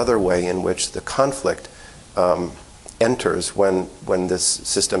that's another way in which the conflict enters when this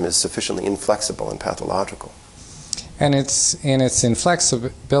system is sufficiently inflexible and pathological. And in its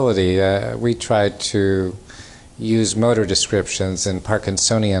inflexibility, we tried to use motor descriptions and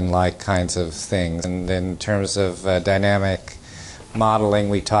Parkinsonian-like kinds of things. And in terms of dynamic modeling,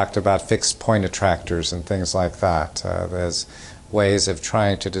 we talked about fixed point attractors and things like that. There's ways of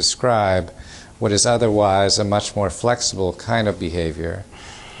trying to describe what is otherwise a much more flexible kind of behavior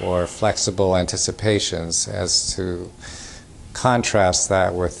or flexible anticipations, as to contrast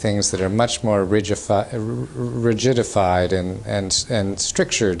that with things that are much more rigidified and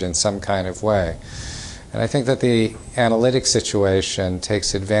strictured in some kind of way. And I think that the analytic situation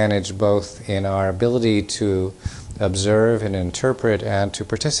takes advantage both in our ability to observe and interpret and to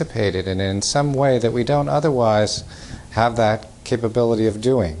participate in it in some way that we don't otherwise have that capability of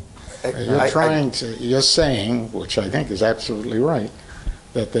doing. You're saying, which I think is absolutely right,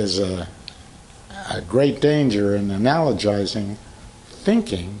 that there's a great danger in analogizing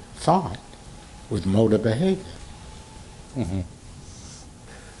thought, with motor behavior. Mm-hmm.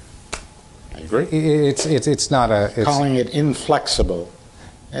 I agree. It's not a... Calling it inflexible,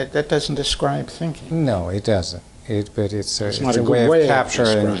 that doesn't describe thinking. No, it doesn't. But it's a way of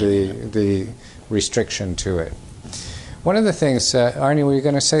capturing the restriction to it. One of the things, Arnie, were you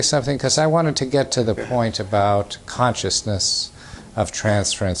going to say something? Because I wanted to get to the point about consciousness of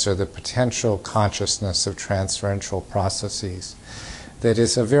transference, or the potential consciousness of transferential processes. That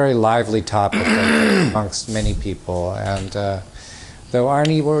is a very lively topic amongst many people. And though,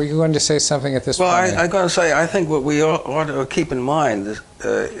 Arnie, were you going to say something at this point? Well, I'm going to say, I think what we ought to keep in mind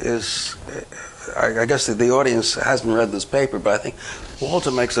is, I guess the audience hasn't read this paper, but I think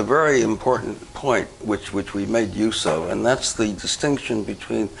Walter makes a very important point, which we made use of, and that's the distinction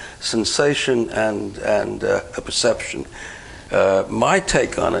between sensation and a perception. My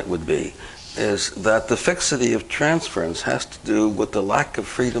take on it would be is that the fixity of transference has to do with the lack of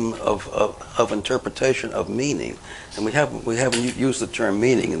freedom of interpretation of meaning, and we haven't used the term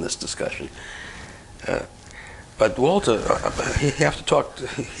meaning in this discussion. But Walter, he have to talk.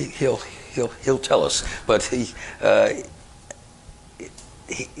 He'll tell us, but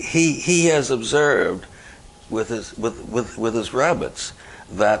he has observed with his rabbits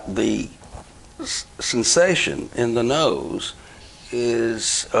that the sensation in the nose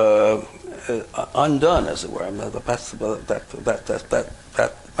is undone, as it were. I mean, that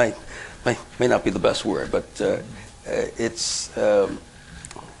may not be the best word, but it's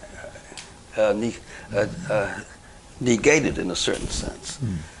negated in a certain sense.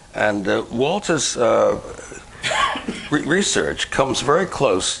 And Walter's research comes very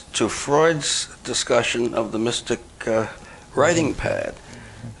close to Freud's discussion of the mystic writing pad.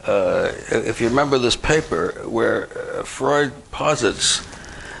 If you remember this paper where Freud posits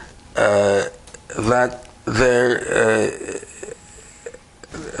that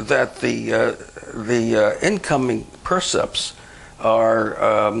the incoming percepts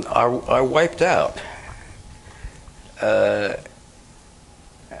are wiped out.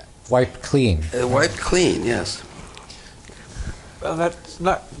 Wiped clean. Wiped clean, yes. Well, that's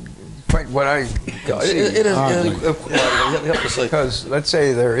not quite what I can see. It is, because let's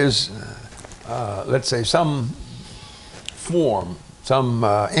say there is, let's say some form, some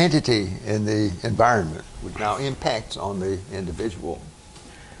entity in the environment which now impacts on the individual,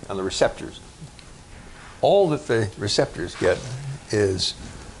 on the receptors. All that the receptors get is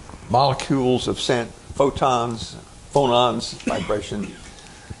molecules of scent, photons, phonons, vibration,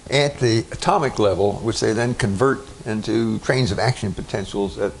 at the atomic level, which they then convert into trains of action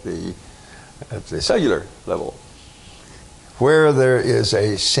potentials at the cellular level, where there is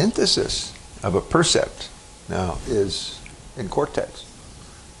a synthesis of a percept now is in cortex.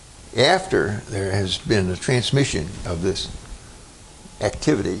 After there has been a transmission of this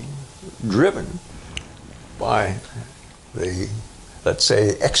activity driven by the, let's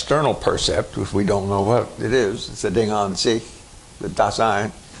say, external percept, which we don't know what it is. It's a Ding an sich, the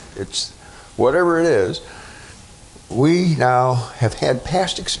Dasein. It's whatever it is. We now have had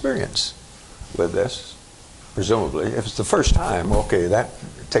past experience with this, presumably. If it's the first time, okay, that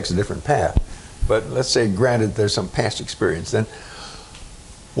takes a different path. But let's say, granted, there's some past experience, then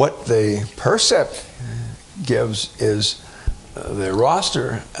what the percept gives is the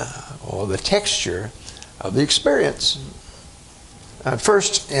roster or the texture of the experience. At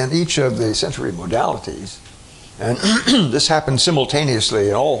first, in each of the sensory modalities, and this happens simultaneously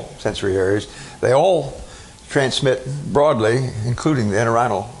in all sensory areas, they all transmit broadly, including the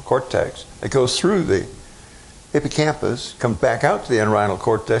entorhinal cortex. It goes through the hippocampus, comes back out to the entorhinal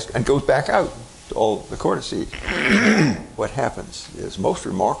cortex, and goes back out to all the cortices. What happens is most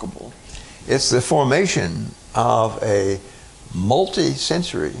remarkable. It's the formation of a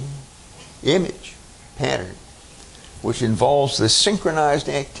multi-sensory image pattern, which involves the synchronized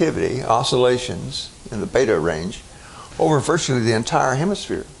activity, oscillations in the beta range, over virtually the entire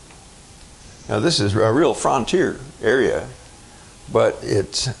hemisphere. Now, this is a real frontier area, but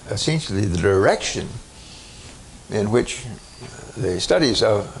it's essentially the direction in which the studies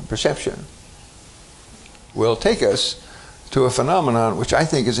of perception will take us to a phenomenon which I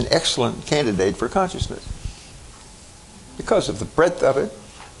think is an excellent candidate for consciousness. Because of the breadth of it,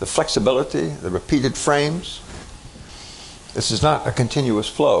 the flexibility, the repeated frames. This is not a continuous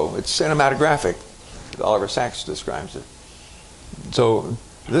flow. It's cinematographic, as Oliver Sacks describes it. So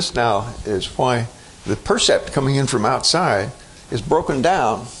this now is why the percept coming in from outside is broken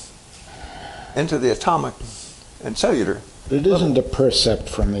down into the atomic and cellular. It isn't a percept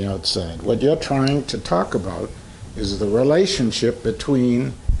from the outside. What you're trying to talk about is the relationship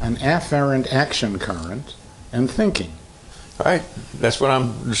between an afferent action current and thinking. Right. That's what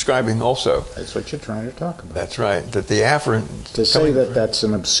I'm describing also. That's what you're trying to talk about. That's right. That the afferent... To say that that's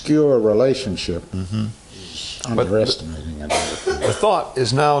an obscure relationship is underestimating it. The thought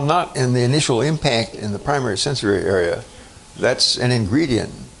is now not in the initial impact in the primary sensory area. That's an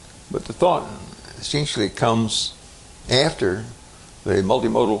ingredient. But the thought essentially comes after the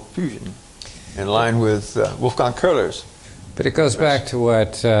multimodal fusion, in line with Wolfgang Köhler's. But it goes back to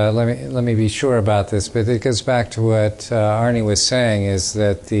what, let me be sure about this, but it goes back to what Arnie was saying, is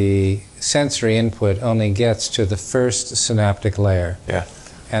that the sensory input only gets to the first synaptic layer. Yeah.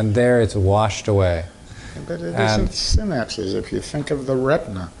 And there it's washed away. But it isn't synapses. If you think of the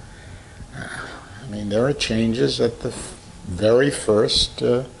retina, I mean, there are changes at the very first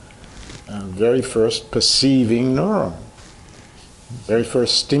perceiving neuron, very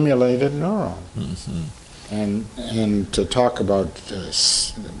first stimulated neuron. Mm-hmm. And to talk about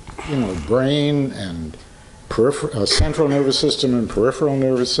brain and central nervous system and peripheral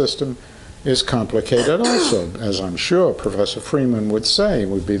nervous system is complicated also, as I'm sure Professor Freeman would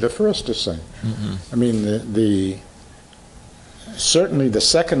be the first to say. Mm-hmm. I mean, certainly the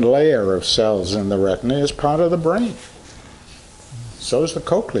second layer of cells in the retina is part of the brain. So is the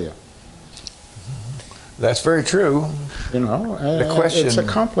cochlea. That's very true. You know, The question- it's a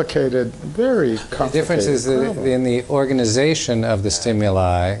complicated, very complicated The difference is that problem. in the organization of the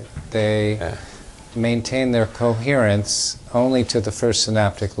stimuli, they maintain their coherence only to the first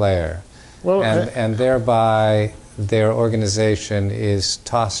synaptic layer. Well, And thereby their organization is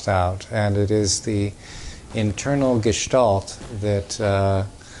tossed out, and it is the internal gestalt that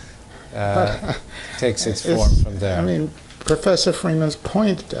takes its form from there. I mean, Professor Freeman's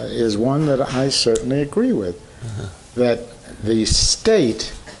point is one that I certainly agree with, that the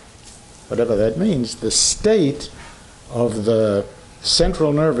state, whatever that means, the state of the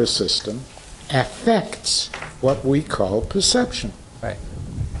central nervous system affects what we call perception. Right.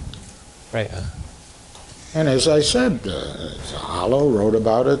 Right. And as I said, Hollow wrote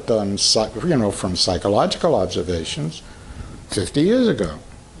about it on, from psychological observations 50 years ago.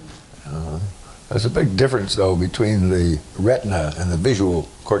 There's a big difference, though, between the retina and the visual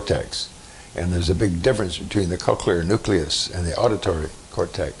cortex. And there's a big difference between the cochlear nucleus and the auditory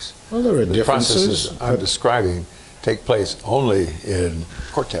cortex. Well, there are The differences. processes I'm describing take place only in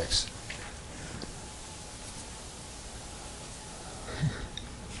cortex.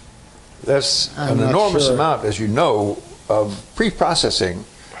 There's I'm an not enormous sure. amount, as you know, of pre-processing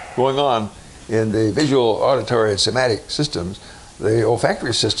going on in the visual, auditory, and somatic systems. The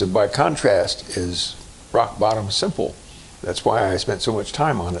olfactory system, by contrast, is rock bottom simple. That's why I spent so much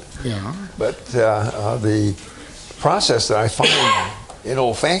time on it. Yeah. But the process that I find in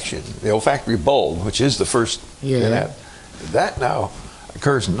olfaction, the olfactory bulb, which is the first Yeah. in that now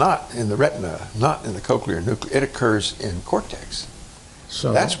occurs not in the retina, not in the cochlear nucleus. It occurs in cortex.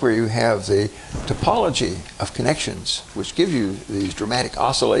 So That's where you have the topology of connections, which give you these dramatic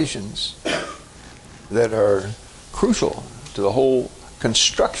oscillations that are crucial to the whole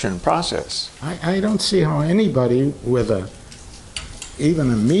construction process. I don't see how anybody with even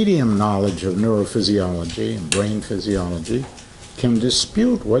a medium knowledge of neurophysiology and brain physiology can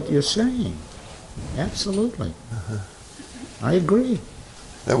dispute what you're saying. Absolutely. I agree.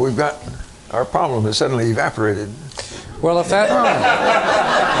 That we've got, our problem has suddenly evaporated. Well, if that...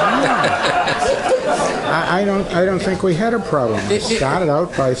 I don't think we had a problem. I started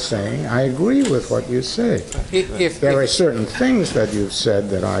out by saying I agree with what you say. There are certain things that you've said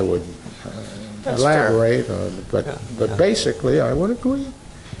that I would elaborate, but basically I would agree.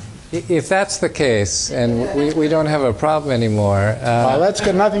 If that's the case, and we don't have a problem anymore... Well, that's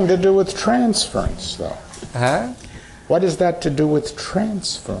got nothing to do with transference, though. huh? What is that to do with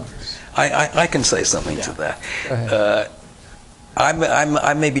transference? I can say something to that.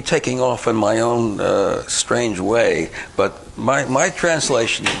 I may be taking off in my own strange way, but my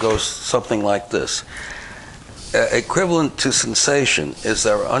translation goes something like this. Equivalent to sensation is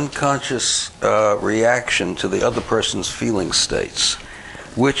our unconscious reaction to the other person's feeling states,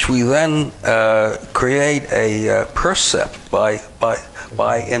 which we then create a percept by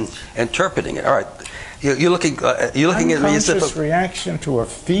interpreting it. All right. You're looking at me as if Unconscious reaction to a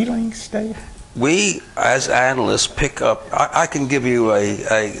feeling state? we, as analysts, pick up. I can give you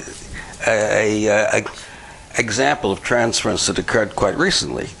a example of transference that occurred quite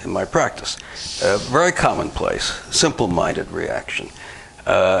recently in my practice. Very commonplace, simple-minded reaction.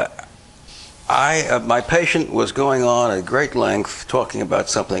 My patient was going on at great length talking about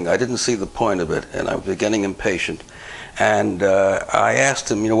something. I didn't see the point of it, and I was getting impatient. And I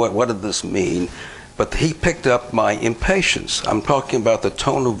asked him, what did this mean? But he picked up my impatience. I'm talking about the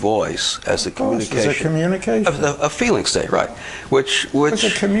tone of voice as a communication. It's a communication. A feeling state, right? Which It's a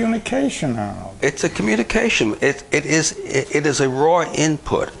communication, Arnold. it's a communication. It is a raw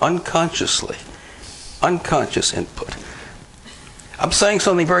input, unconscious input. I'm saying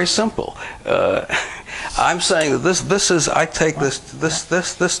something very simple. I'm saying that this is. I take this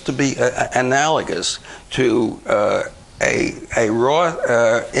to be analogous to a raw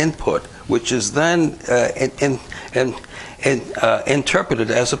input, which is then interpreted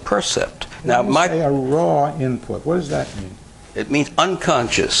as a percept. Now, When you say a raw input, what does that mean? it means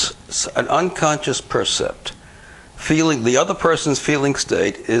unconscious, an unconscious percept. Feeling, the other person's feeling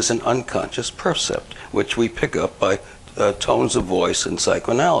state is an unconscious percept, which we pick up by tones of voice in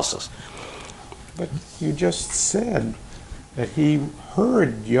psychoanalysis. But you just said that he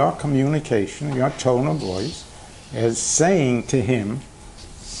heard your communication, your tone of voice, as saying to him,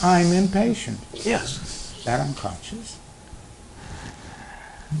 I'm impatient. Yes. Is that unconscious?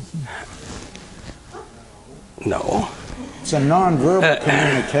 No. It's a nonverbal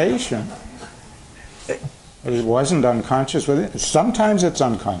communication. But it wasn't unconscious with it. Sometimes it's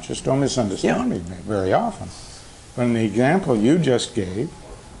unconscious. Don't misunderstand me very often. But the example you just gave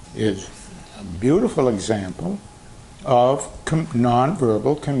is a beautiful example of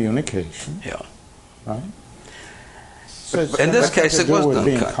nonverbal communication. Yeah. Right? So In this case, it was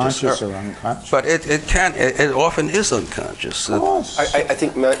being unconscious. conscious or unconscious. But it often is unconscious. Of course. I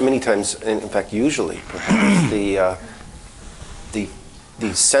think many times, in fact, usually, perhaps,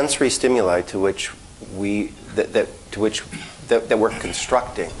 the sensory stimuli to which that we're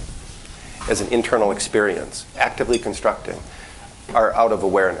constructing as an internal experience, actively constructing, are out of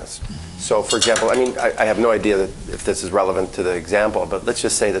awareness. So, for example, I mean, I have no idea if this is relevant to the example, but let's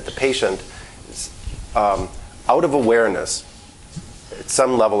just say that the patient is, out of awareness, at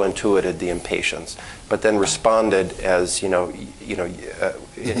some level intuited the impatience, but then responded as in a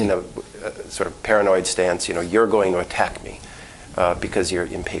sort of paranoid stance. You're going to attack me because you're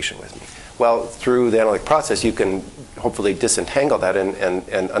impatient with me. Well, through the analytic process, you can hopefully disentangle that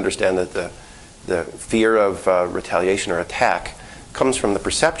and understand that the fear of retaliation or attack comes from the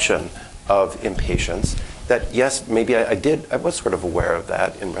perception of impatience. That yes, maybe I was sort of aware of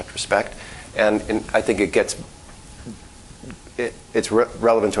that in retrospect, and I think it's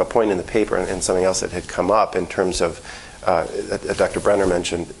relevant to a point in the paper and something else that had come up in terms of that Dr. Brenner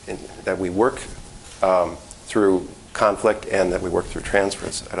mentioned, that we work through conflict and that we work through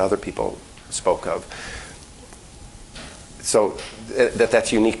transference, that other people spoke of. So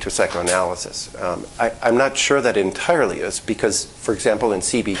that's unique to psychoanalysis. I'm not sure that entirely is, because, for example, in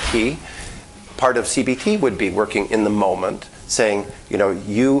CBT, part of CBT would be working in the moment, saying,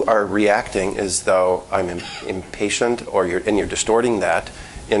 you are reacting as though I'm impatient, or you're distorting that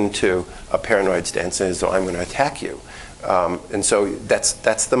into a paranoid stance as though I'm going to attack you. And so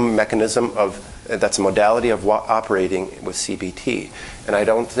that's the mechanism that's a modality of operating with CBT. And I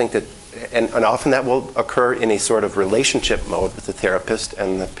don't think that, and often that will occur in a sort of relationship mode with the therapist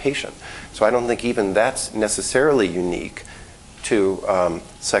and the patient. So I don't think even that's necessarily unique to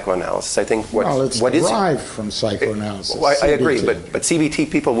psychoanalysis. I think it's derived from psychoanalysis. Well, I agree, but CBT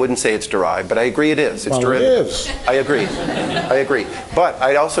people wouldn't say it's derived, but I agree it is. It's derivative. It is. I agree. But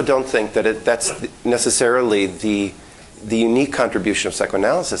I also don't think that that's necessarily the unique contribution of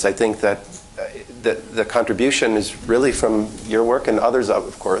psychoanalysis. I think that the contribution is really from your work and others,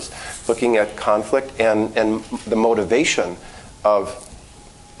 of course, looking at conflict and the motivation of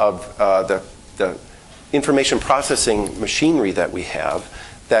the information processing machinery that we have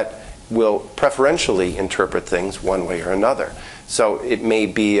that will preferentially interpret things one way or another. So it may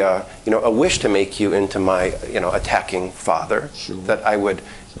be a wish to make you into my attacking father. Sure. That I would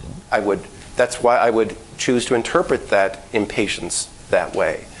that's why I would choose to interpret that impatience that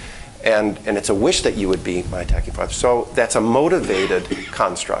way. And it's a wish that you would be my attacking father. So that's a motivated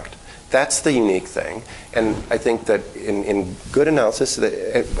construct. That's the unique thing. And I think that in good analysis,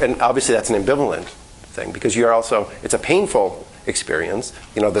 and obviously that's an ambivalent thing, because it's a painful experience,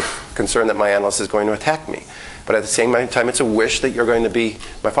 the concern that my analyst is going to attack me. But at the same time, it's a wish that you're going to be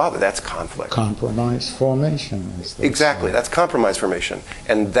my father. That's conflict. Compromise formation. Exactly. That's compromise formation.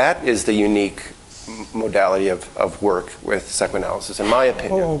 And that is the unique modality of work with psychoanalysis, in my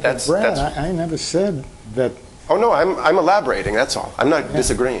opinion. Brad, I never said that. Oh, no, I'm elaborating, that's all. I'm not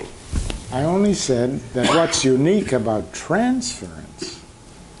disagreeing. I only said that what's unique about transference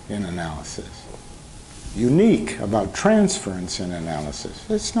in analysis,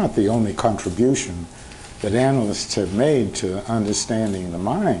 it's not the only contribution that analysts have made to understanding the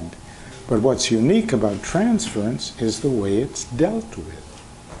mind, but what's unique about transference is the way it's dealt with,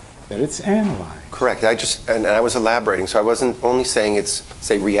 that it's analyzed. Correct. I was elaborating, so I wasn't only saying it's,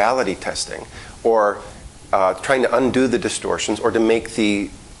 say, reality testing, or trying to undo the distortions, or to make the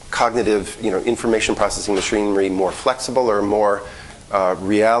cognitive, information processing machinery more flexible or more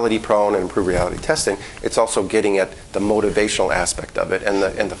reality prone and improve reality testing. It's also getting at the motivational aspect of it and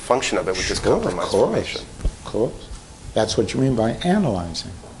the function of it, which is compromise formation. Of course. That's what you mean by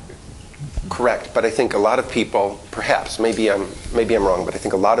analyzing. Correct, but I think a lot of people, perhaps, maybe I'm wrong, but I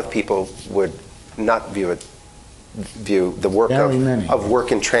think a lot of people would not view the work of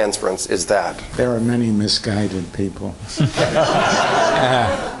work in transference is that. There are many misguided people.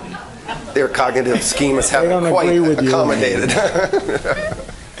 Their cognitive schemas haven't quite accommodated. May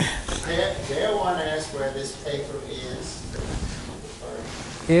I want to ask where this paper is?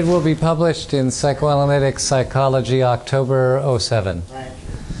 It will be published in Psychoanalytic Psychology, October '07. Right.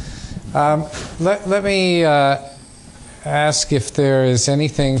 Let me ask if there is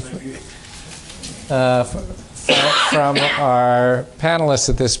anything from our panelists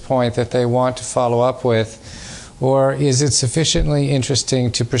at this point that they want to follow up with, or is it sufficiently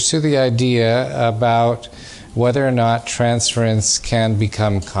interesting to pursue the idea about whether or not transference can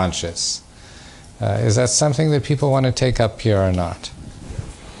become conscious? Is that something that people want to take up here or not?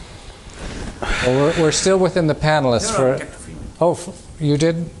 Well, we're still within the panelists for. Oh, you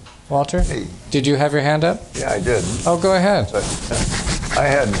did, Walter? Hey. Did you have your hand up? Yeah, I did. Oh, go ahead. But I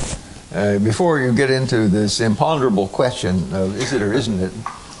had, before you get into this imponderable question of is it or isn't it,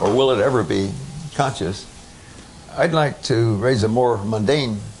 or will it ever be conscious, I'd like to raise a more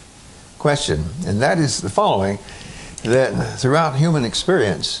mundane question, and that is the following, that throughout human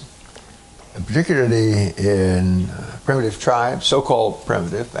experience, particularly in primitive tribes, so-called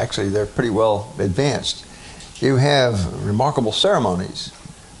primitive, actually they're pretty well advanced, you have remarkable ceremonies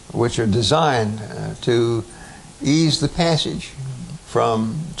which are designed to ease the passage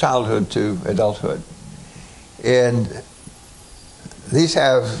from childhood to adulthood. And these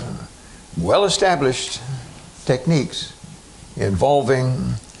have well-established techniques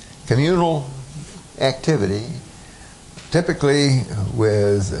involving communal activity, typically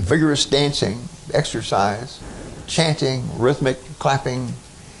with vigorous dancing, exercise, chanting, rhythmic clapping,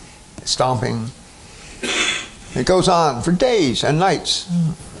 stomping. It goes on for days and nights.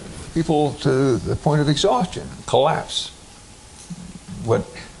 People to the point of exhaustion, collapse, what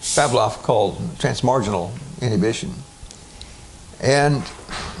Pavlov called transmarginal inhibition. And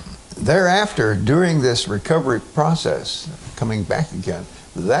thereafter, during this recovery process, coming back again,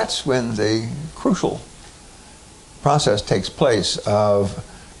 that's when the crucial process takes place of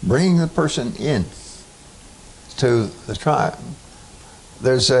bringing the person in to the tribe.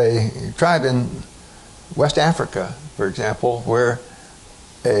 There's a tribe in West Africa, for example, where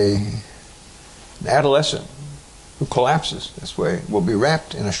an adolescent who collapses this way will be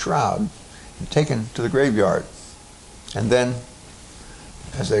wrapped in a shroud and taken to the graveyard. And then,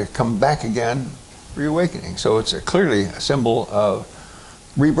 as they come back again, reawakening. So it's clearly a symbol of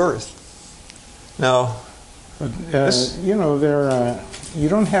rebirth. Now, you know, you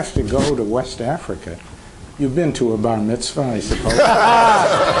don't have to go to West Africa. You've been to a bar mitzvah, I suppose.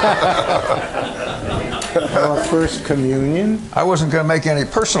 Or first communion. I wasn't going to make any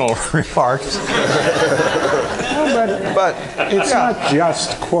personal remarks. No, but it's not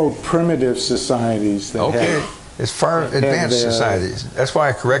just, quote, primitive societies that have it's far advanced societies. That's why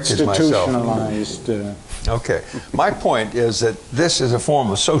I corrected myself. Institutionalized. Okay. My point is that this is a form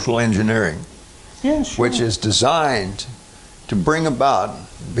of social engineering, Yeah, sure. which is designed to bring about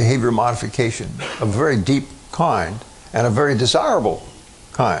behavior modification of a very deep kind and a very desirable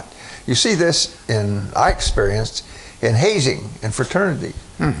kind. You see this I experienced in hazing and fraternity,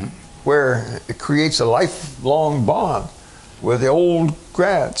 where it creates a lifelong bond with the old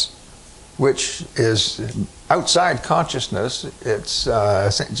grads, which is outside consciousness. It's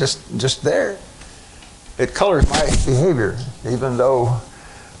just there. It colors my behavior, even though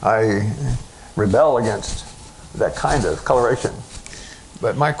I rebel against that kind of coloration.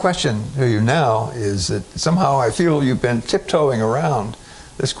 But my question to you now is that somehow I feel you've been tiptoeing around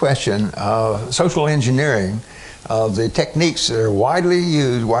this question of social engineering, of the techniques that are widely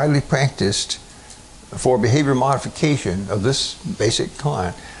used, widely practiced for behavior modification of this basic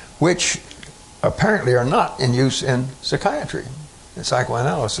kind, which apparently are not in use in psychiatry, in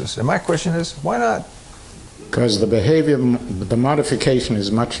psychoanalysis. And my question is, why not? Because the modification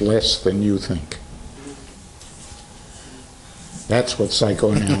is much less than you think. That's what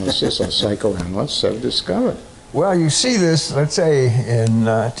psychoanalysis or psychoanalysts have discovered. Well, you see this, let's say, in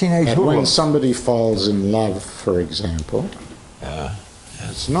teenage And when hoodlums. somebody falls in love, for example,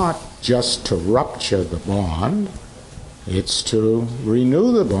 it's not just to rupture the bond, it's to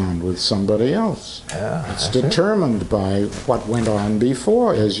renew the bond with somebody else. It's determined by what went on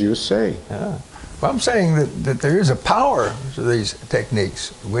before, as you say. Well, I'm saying that there is a power to these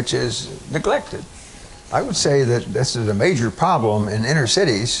techniques which is neglected. I would say that this is a major problem in inner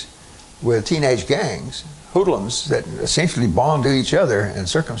cities with teenage gangs, hoodlums that essentially bond to each other in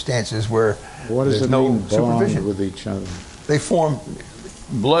circumstances where What does there's it no mean, supervision. bond with each other? They form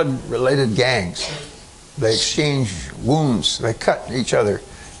blood-related gangs. They exchange wounds. They cut each other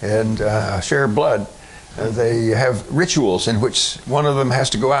and share blood. They have rituals in which one of them has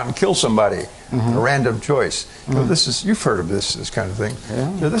to go out and kill somebody, a random choice. So you've heard of this kind of thing.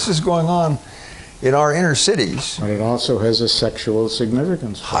 So this is going on in our inner cities. But it also has a sexual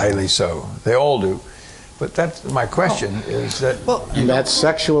significance. Highly so. They all do. But that's my question is that... And that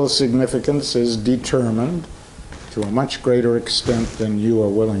sexual significance is determined to a much greater extent than you are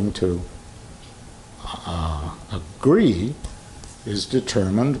willing to agree, is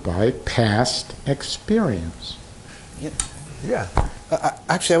determined by past experience. Yeah.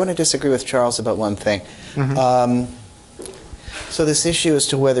 Actually, I want to disagree with Charles about one thing. So this issue as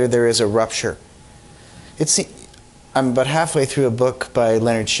to whether there is a rupture. I'm about halfway through a book by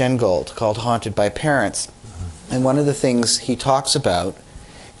Leonard Shengold called Haunted by Parents. And one of the things he talks about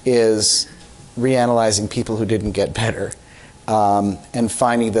is reanalyzing people who didn't get better, and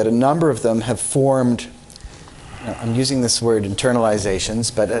finding that a number of them have formed, I'm using this word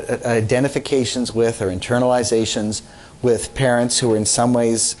internalizations, but identifications with or internalizations with parents who are in some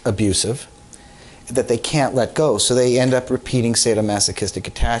ways abusive, that they can't let go. So they end up repeating sadomasochistic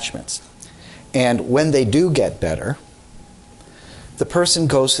attachments. And when they do get better, the person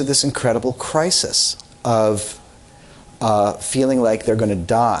goes through this incredible crisis of feeling like they're going to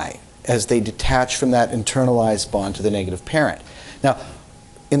die as they detach from that internalized bond to the negative parent. Now,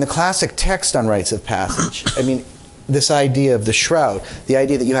 in the classic text on rites of passage, I mean, this idea of the shroud, the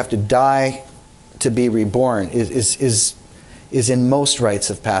idea that you have to die to be reborn is in most rites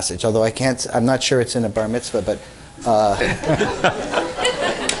of passage. Although I'm not sure it's in a bar mitzvah, but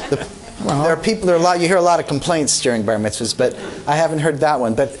there are people. You hear a lot of complaints during bar mitzvahs, but I haven't heard that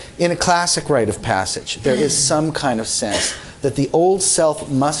one. But in a classic rite of passage, there is some kind of sense that the old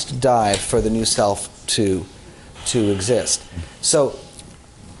self must die for the new self to exist. So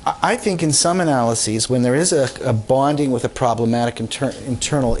I think in some analyses, when there is a bonding with a problematic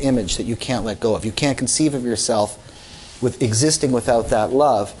internal image that you can't let go of, you can't conceive of yourself with existing without that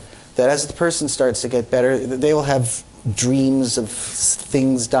love, that as the person starts to get better, they will have dreams of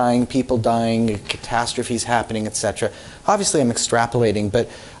things dying, people dying, catastrophes happening, etc. Obviously, I'm extrapolating, but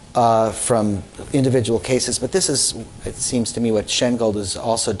from individual cases. But this is, it seems to me, what Shengold is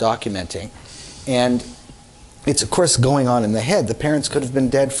also documenting, and it's of course going on in the head. The parents could have been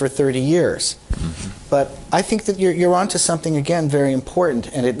dead for 30 years, but I think that you're onto something again very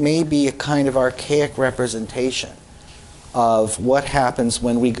important, and it may be a kind of archaic representation of what happens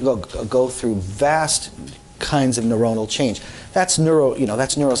when we go through vast kinds of neuronal change. That's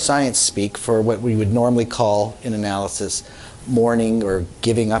that's neuroscience speak for what we would normally call in analysis mourning or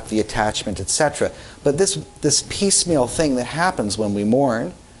giving up the attachment, etc. But this piecemeal thing that happens when we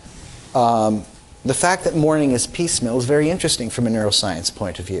mourn, the fact that mourning is piecemeal is very interesting from a neuroscience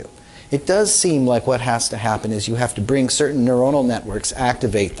point of view. It does seem like what has to happen is you have to bring certain neuronal networks,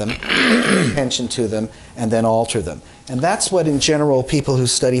 activate them, pay attention to them, and then alter them. And that's what, in general, people who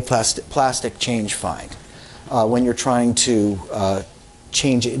study plastic change find when you're trying to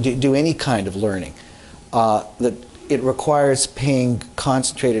do any kind of learning. That it requires paying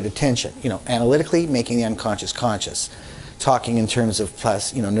concentrated attention. Analytically, making the unconscious conscious. Talking in terms of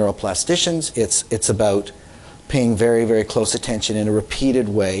neuroplasticians, it's about paying very, very close attention in a repeated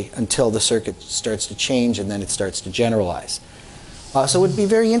way until the circuit starts to change and then it starts to generalize. So it would be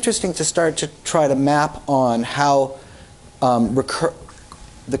very interesting to start to try to map on how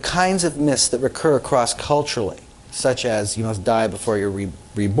the kinds of myths that recur across culturally, such as you must die before you're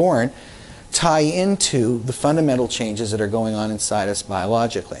reborn, tie into the fundamental changes that are going on inside us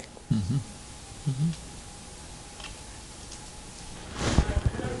biologically. Mm-hmm. Mm-hmm.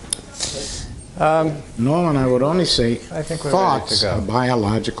 Norman, I would only say I think we're thoughts ready to are go.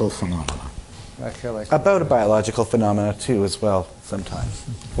 biological phenomena. I feel like About a biological phenomena too, as well, sometimes.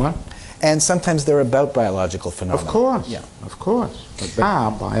 What? And sometimes they're about biological phenomena. Of course. Yeah. Of course. But they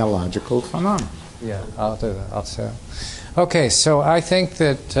are biological phenomena. Yeah, I'll do that. I'll say. Okay, so I think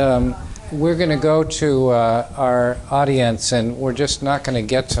that we're going to go to our audience, and we're just not going to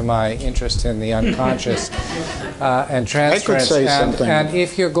get to my interest in the unconscious and transference. say something. And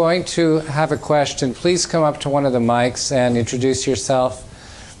if you're going to have a question, please come up to one of the mics and introduce yourself,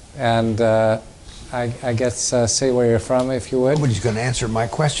 and I guess say where you're from, if you would. Nobody's going to answer my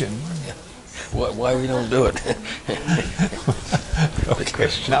question. Why we don't do it? Okay,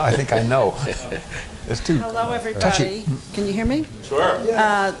 now I think I know. It's too Hello, everybody. touchy. Can you hear me? Sure.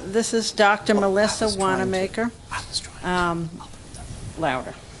 This is Dr. Melissa Wanamaker.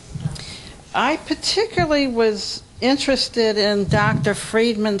 Louder. I particularly was interested in Dr.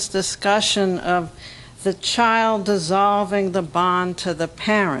 Freeman's discussion of the child dissolving the bond to the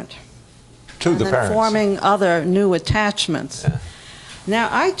parent. To the and parents. forming other new attachments. Yeah. Now,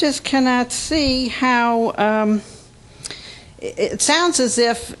 I just cannot see how it sounds as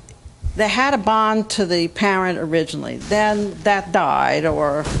if they had a bond to the parent originally, then that died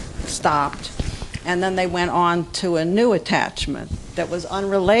or stopped, and then they went on to a new attachment that was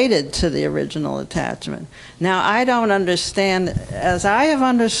unrelated to the original attachment. Now, I don't understand, as I have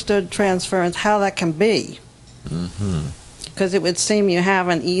understood transference, how that can be. Because it would seem you have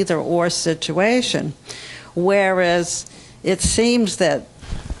an either-or situation, whereas it seems that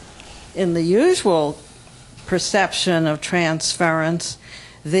in the usual perception of transference,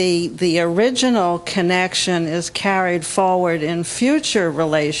 the original connection is carried forward in future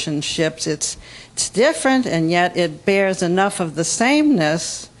relationships. It's different, and yet it bears enough of the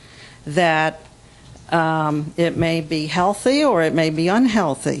sameness that it may be healthy or it may be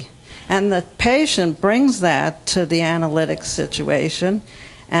unhealthy. And the patient brings that to the analytic situation,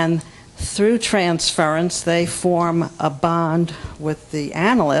 and through transference, they form a bond with the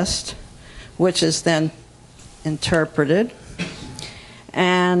analyst, which is then interpreted.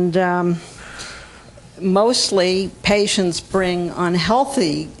 And mostly, patients bring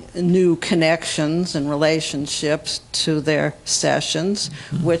unhealthy new connections and relationships to their sessions,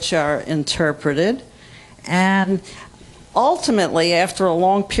 which are interpreted. And ultimately, after a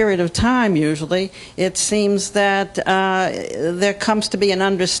long period of time, usually, it seems that there comes to be an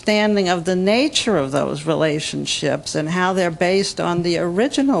understanding of the nature of those relationships and how they're based on the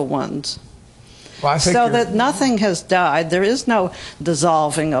original ones. Well, I think so that nothing has died. There is no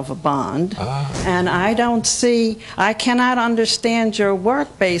dissolving of a bond. And I cannot understand your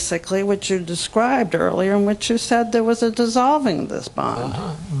work, basically, which you described earlier, in which you said there was a dissolving of this bond.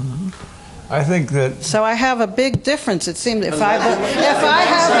 I think that... So I have a big difference, it seems. If I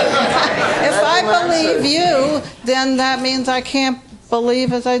believe you, then that means I can't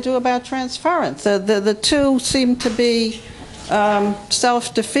believe as I do about transference. The two seem to be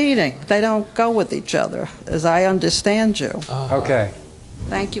self-defeating. They don't go with each other, as I understand you. Okay.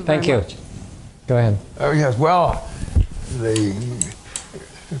 Thank you very much. Go ahead. Oh, yes. Well, the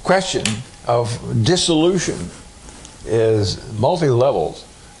question of dissolution is multi-levels.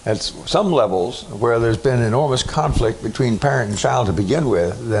 At some levels where there's been enormous conflict between parent and child to begin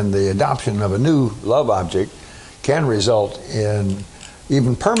with, then the adoption of a new love object can result in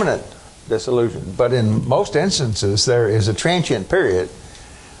even permanent dissolution. But in most instances, there is a transient period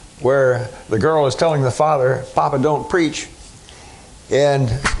where the girl is telling the father, "Papa, don't preach," and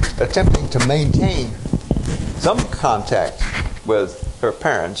attempting to maintain some contact with her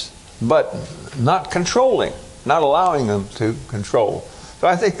parents, but not controlling, not allowing them to control. So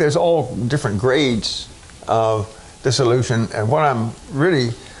I think there's all different grades of dissolution, and what I'm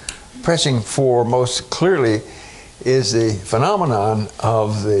really pressing for most clearly is the phenomenon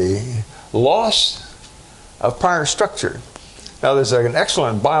of the loss of prior structure. Now, there's an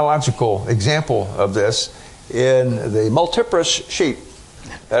excellent biological example of this in the multiparous sheep.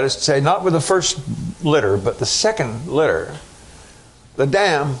 That is to say, not with the first litter, but the second litter. The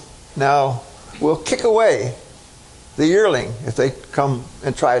dam now will kick away the yearling if they come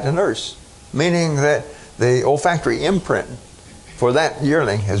and try to nurse, meaning that the olfactory imprint for that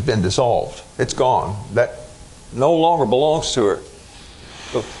yearling has been dissolved. It's gone. That no longer belongs to her.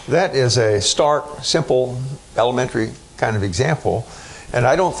 So that is a stark, simple, elementary kind of example, and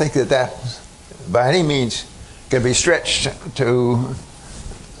I don't think that that by any means can be stretched to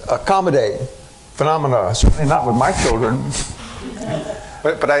accommodate phenomena, certainly not with my children.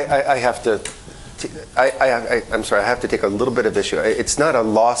 But I have to, I'm sorry, I have to take a little bit of issue. It's not a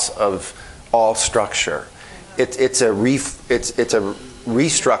loss of all structure. It's a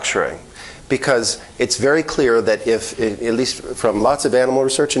restructuring, because it's very clear that if, at least from lots of animal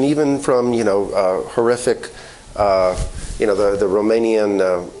research and even from horrific, the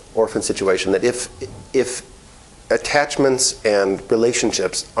Romanian orphan situation, that if attachments and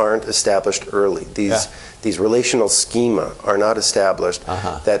relationships aren't established early, these relational schema are not established,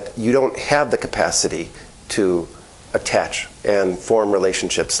 that you don't have the capacity to attach and form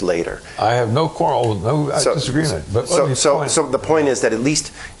relationships later. I have no quarrel, no disagreement. But so the point is that at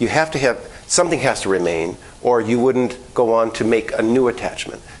least you have to have, something has to remain, or you wouldn't go on to make a new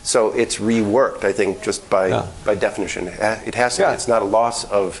attachment. So it's reworked, I think, just by definition. It has to. It's not a loss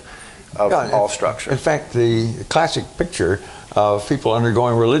of all structure. In fact, the classic picture of people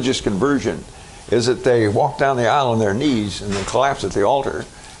undergoing religious conversion is that they walk down the aisle on their knees and then collapse at the altar,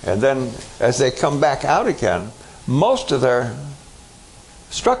 and then as they come back out again, most of their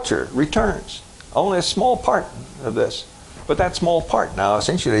structure returns. Only a small part of this, but that small part now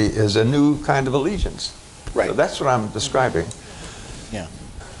essentially is a new kind of allegiance. Right. So that's what I'm describing. Yeah.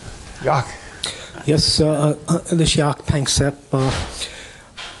 Jacques. Yes, this is Jacques Panksepp.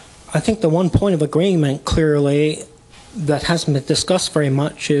 I think the one point of agreement clearly that hasn't been discussed very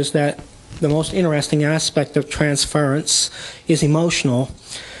much is that the most interesting aspect of transference is emotional,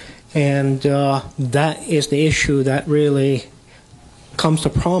 and that is the issue that really comes to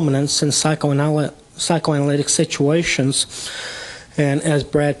prominence in psychoanalytic situations. And as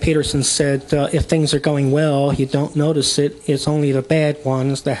Brad Peterson said, if things are going well, you don't notice it. It's only the bad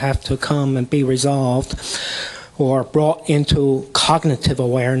ones that have to come and be resolved or brought into cognitive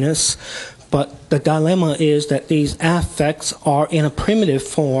awareness. But the dilemma is that these affects are in a primitive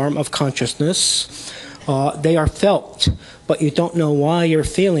form of consciousness. They are felt, but you don't know why you're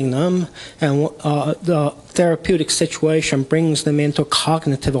feeling them. And the therapeutic situation brings them into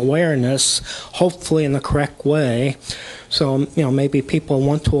cognitive awareness, hopefully in the correct way. So, maybe people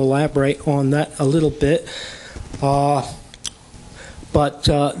want to elaborate on that a little bit. But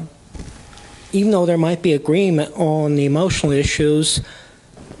even though there might be agreement on the emotional issues,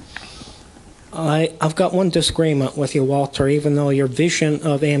 I've got one disagreement with you, Walter, even though your vision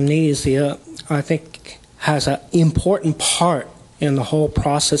of amnesia, I think, has an important part in the whole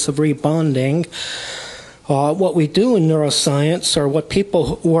process of rebonding. What we do in neuroscience, or what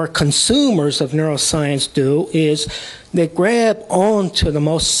people who are consumers of neuroscience do, is they grab onto the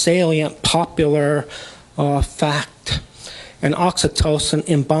most salient, popular fact. And oxytocin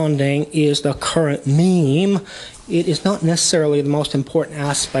in bonding is the current meme. It is not necessarily the most important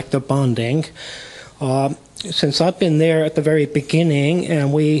aspect of bonding. Since I've been there at the very beginning,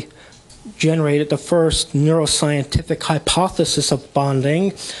 and we generated the first neuroscientific hypothesis of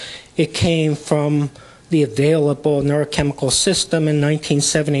bonding, it came from the available neurochemical system in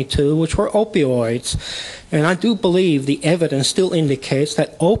 1972, which were opioids. And I do believe the evidence still indicates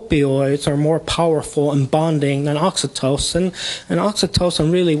that opioids are more powerful in bonding than oxytocin, and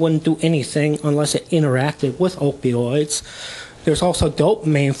oxytocin really wouldn't do anything unless it interacted with opioids. There's also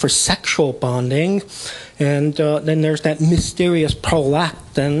dopamine for sexual bonding, and then there's that mysterious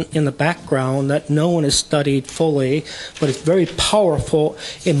prolactin in the background that no one has studied fully, but it's very powerful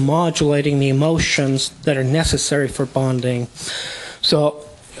in modulating the emotions that are necessary for bonding. So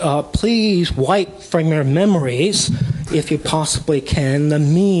please wipe from your memories, if you possibly can, the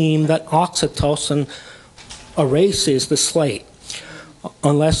meme that oxytocin erases the slate,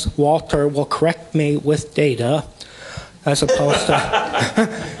 unless Walter will correct me with data, as opposed to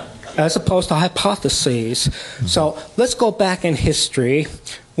hypotheses. So let's go back in history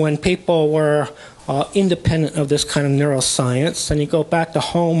when people were independent of this kind of neuroscience, and you go back to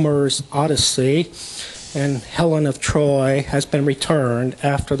Homer's Odyssey, and Helen of Troy has been returned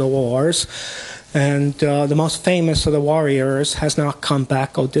after the wars, and the most famous of the warriors has not come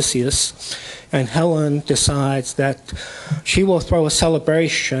back, Odysseus, and Helen decides that she will throw a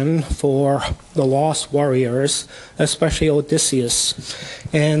celebration for the lost warriors, especially Odysseus.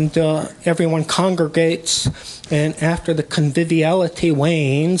 And everyone congregates, and after the conviviality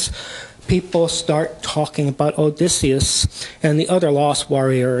wanes, people start talking about Odysseus and the other lost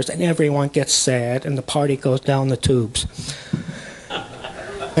warriors, and everyone gets sad, and the party goes down the tubes.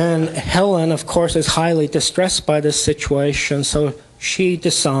 And Helen, of course, is highly distressed by this situation, so she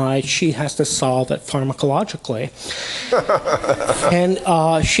decides she has to solve it pharmacologically. And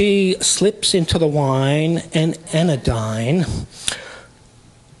she slips into the wine an anodyne,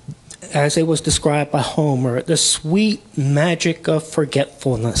 as it was described by Homer, the sweet magic of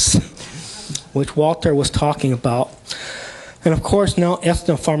forgetfulness, which Walter was talking about. And of course, now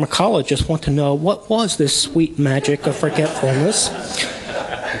ethnopharmacologists want to know, what was this sweet magic of forgetfulness?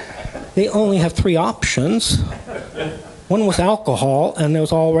 They only have three options. One was alcohol, and there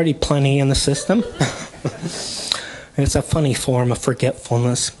was already plenty in the system. It's a funny form of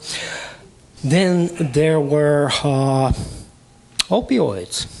forgetfulness. Then there were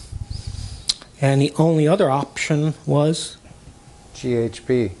opioids. And the only other option was?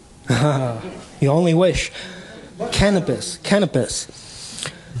 GHB. You only wish. Cannabis.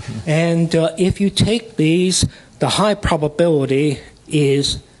 And if you take these, the high probability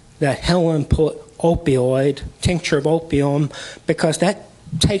is that Helen put opioid, tincture of opium, because that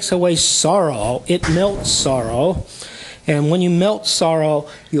takes away sorrow. It melts sorrow. And when you melt sorrow,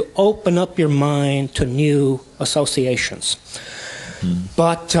 you open up your mind to new associations.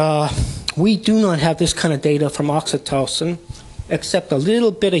 But we do not have this kind of data from oxytocin, except a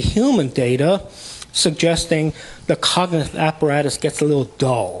little bit of human data suggesting the cognitive apparatus gets a little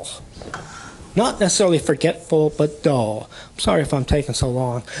dull. Not necessarily forgetful, but dull. I'm sorry if I'm taking so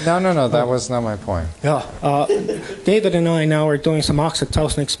long. No, that was not my point. Yeah, David and I now are doing some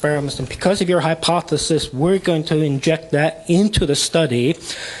oxytocin experiments, and because of your hypothesis, we're going to inject that into the study.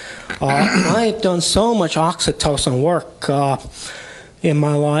 I've done so much oxytocin work in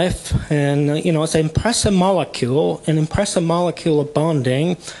my life, and it's an impressive molecule of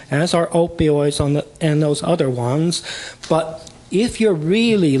bonding, as are opioids and those other ones. But if you're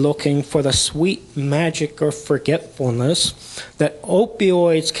really looking for the sweet magic of forgetfulness that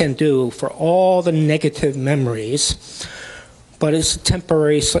opioids can do for all the negative memories, but it's a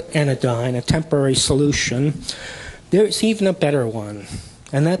temporary anodyne, a temporary solution, there's even a better one.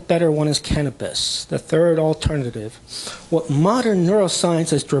 And that better one is cannabis, the third alternative. What modern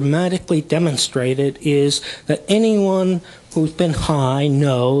neuroscience has dramatically demonstrated is that anyone who's been high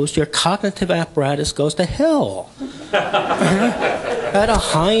knows your cognitive apparatus goes to hell at a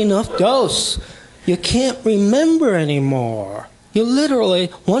high enough dose. you can't remember anymore. You literally,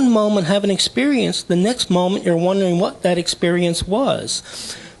 one moment have an experience, the next moment you're wondering what that experience was.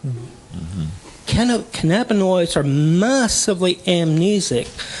 Cannabinoids are massively amnesic,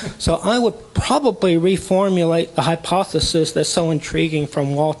 so I would probably reformulate the hypothesis that's so intriguing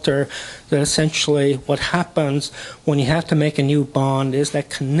from Walter, that essentially what happens when you have to make a new bond is that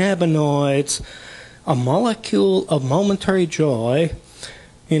cannabinoids, a molecule of momentary joy,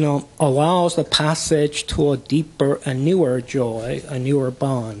 allows the passage to a deeper and newer joy, a newer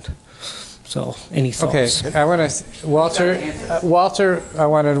bond. So, any thoughts? Okay, I want to, Walter, I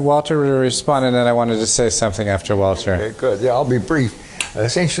wanted Walter to respond, and then I wanted to say something after Walter. Okay, good. Yeah, I'll be brief.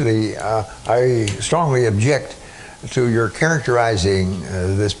 Essentially, I strongly object to your characterizing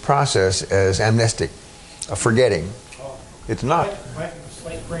this process as amnestic, forgetting. It's not.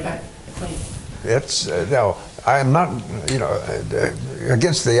 It's no. I'm not,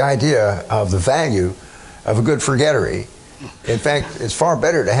 against the idea of the value of a good forgettery. In fact, it's far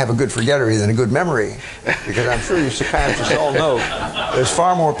better to have a good forgettery than a good memory, because I'm sure you psychiatrists all know there's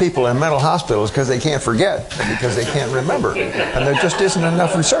far more people in mental hospitals because they can't forget than because they can't remember, and there just isn't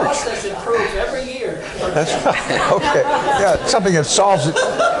enough research. The process improves every year. That's right. Okay. Yeah, something that solves it.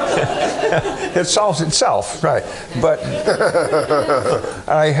 It solves itself, right? But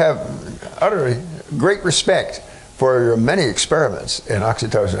I have utterly great respect for your many experiments in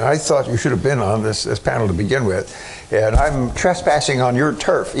oxytocin. I thought you should have been on this panel to begin with, and I'm trespassing on your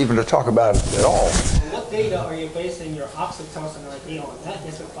turf even to talk about it at all. What data are you basing your oxytocin idea on? That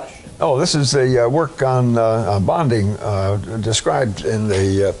is the question. Oh, this is the work on bonding described in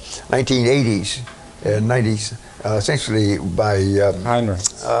the 1980s and 90s, essentially by Heinrich.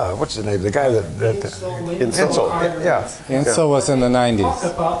 What's the name? The guy Insel. Yeah. Insel was in the 90s. Talk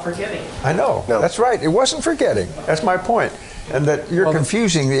about forgetting. I know. No. That's right. It wasn't forgetting. That's my point. And that you're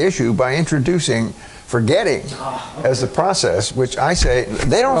confusing the issue by introducing forgetting as the process, which I say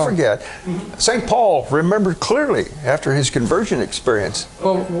they don't forget. St. Paul remembered clearly after his conversion experience.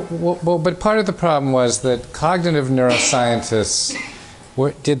 Well, but part of the problem was that cognitive neuroscientists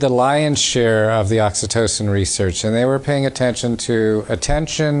did the lion's share of the oxytocin research, and they were paying attention to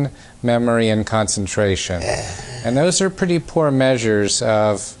attention, memory, and concentration. And those are pretty poor measures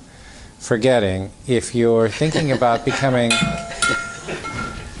of forgetting if you're thinking about becoming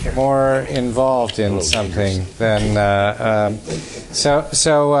more involved in something than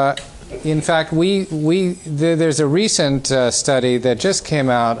in fact there's a recent study that just came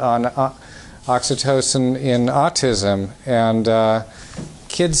out on oxytocin in autism, and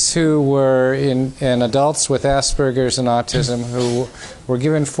kids who were and adults with Asperger's and autism who were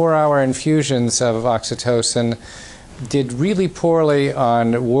given 4-hour infusions of oxytocin did really poorly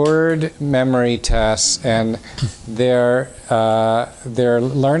on word memory tests, and their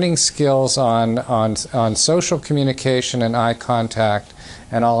learning skills on social communication and eye contact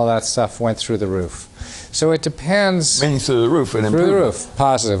and all of that stuff went through the roof. So it depends. Meaning through the roof and through the roof,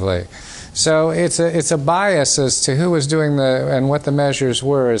 positively. So it's a bias as to who was doing and what the measures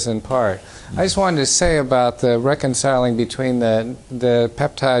were, is in part. I just wanted to say about the reconciling between the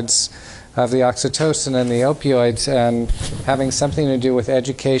peptides of the oxytocin and the opioids, and having something to do with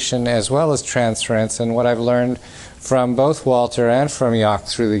education as well as transference. And what I've learned from both Walter and from Jock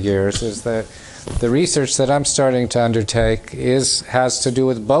through the years is that the research that I'm starting to undertake has to do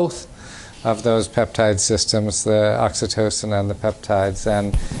with both of those peptide systems, the oxytocin and the peptides,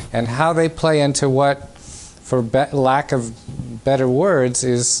 and how they play into what, for lack of better words,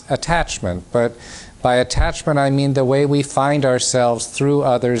 is attachment. But by attachment, I mean the way we find ourselves through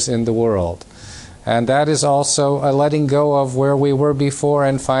others in the world. And that is also a letting go of where we were before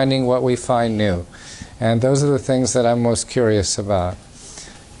and finding what we find new. And those are the things that I'm most curious about.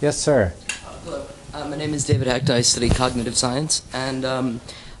 Yes, sir. Hello. My name is David Hecht. I study cognitive science. And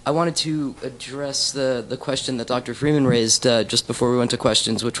I wanted to address the question that Dr. Freeman raised just before we went to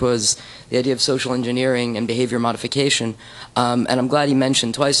questions, which was the idea of social engineering and behavior modification. And I'm glad he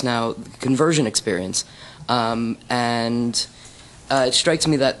mentioned twice now the conversion experience. And it strikes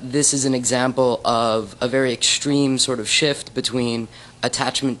me that this is an example of a very extreme sort of shift between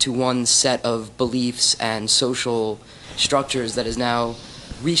attachment to one set of beliefs and social structures that is now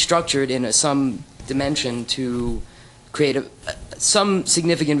restructured in some dimension to create some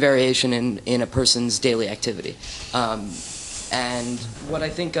significant variation in a person's daily activity. And what I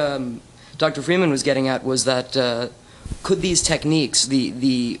think Dr. Freeman was getting at was that could these techniques,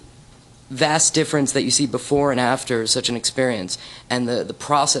 the vast difference that you see before and after such an experience, and the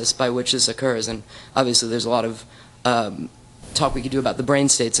process by which this occurs, and obviously there's a lot of talk we could do about the brain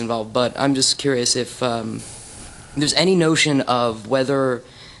states involved, but I'm just curious if there's any notion of whether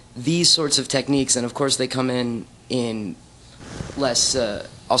these sorts of techniques, and of course they come in less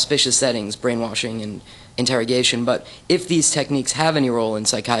auspicious settings, brainwashing and interrogation, but if these techniques have any role in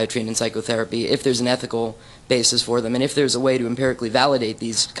psychiatry and in psychotherapy, if there's an ethical basis for them, and if there's a way to empirically validate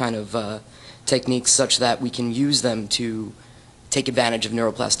these kind of techniques such that we can use them to take advantage of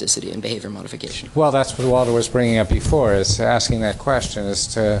neuroplasticity and behavior modification. Well, that's what Walter was bringing up before, is asking that question as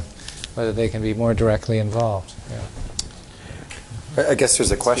to whether they can be more directly involved. Yeah. I guess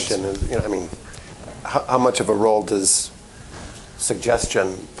there's a question, I mean, how much of a role does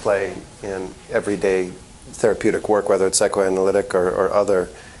suggestion play in everyday therapeutic work, whether it's psychoanalytic or other?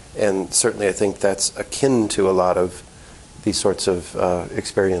 And certainly I think that's akin to a lot of these sorts of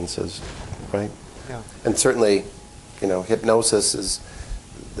experiences, right? Yeah. And certainly, hypnosis is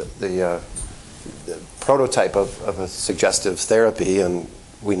the prototype of a suggestive therapy, and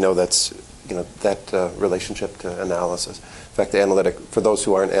we know that's, that relationship to analysis. In fact, for those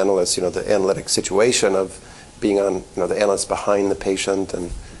who aren't analysts, the analytic situation of being on, the analyst behind the patient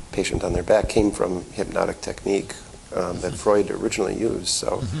and patient on their back came from hypnotic technique that Freud originally used.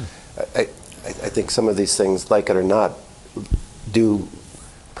 So I think some of these things, like it or not, do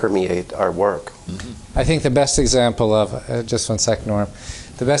permeate our work. I think the best example of, just one second, Norm,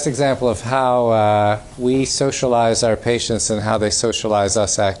 the best example of how we socialize our patients and how they socialize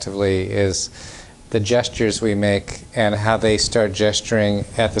us actively is the gestures we make and how they start gesturing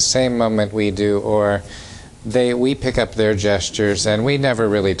at the same moment we do, or we pick up their gestures, and we never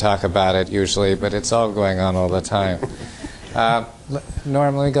really talk about it usually, but it's all going on all the time.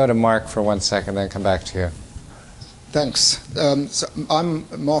 Norm, let me go to Mark for 1 second, then come back to you. Thanks. So I'm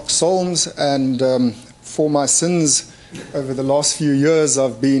Mark Solms, and for my sins over the last few years,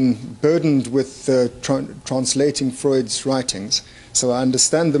 I've been burdened with translating Freud's writings, so I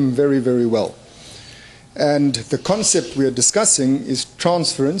understand them very, very well. And the concept we're discussing is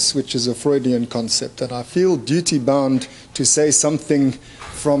transference, which is a Freudian concept, and I feel duty-bound to say something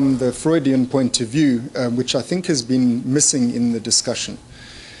from the Freudian point of view, which I think has been missing in the discussion.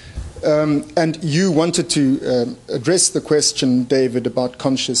 And you wanted to address the question, David, about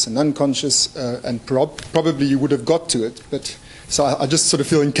conscious and unconscious, and probably you would have got to it, but so I just sort of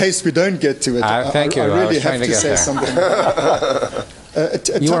feel in case we don't get to it, thank you. I really have to say something.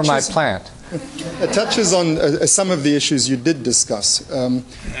 You are my plant. It touches on some of the issues you did discuss,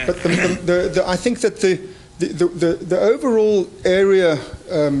 but I think that the overall area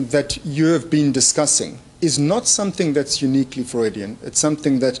that you have been discussing is not something that's uniquely Freudian. It's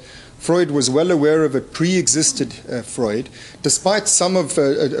something that Freud was well aware of. It pre-existed Freud. Despite some of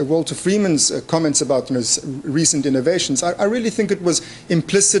Walter Freeman's comments about recent innovations, I really think it was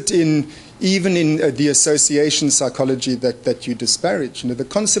implicit even in the association psychology that you disparage. The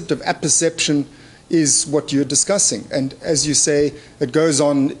concept of apperception is what you're discussing. And as you say, it goes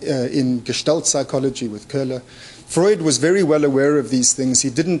on in Gestalt psychology with Köhler. Freud was very well aware of these things. He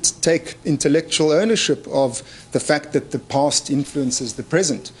didn't take intellectual ownership of the fact that the past influences the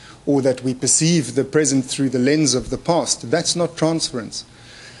present, or that we perceive the present through the lens of the past. That's not transference.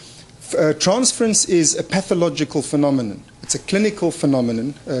 Transference is a pathological phenomenon. It's a clinical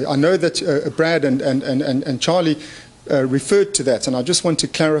phenomenon. I know that Brad and Charlie referred to that, and I just want to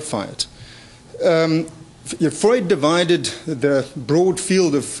clarify it. Freud divided the broad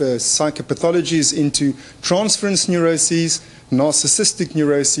field of psychopathologies into transference neuroses, narcissistic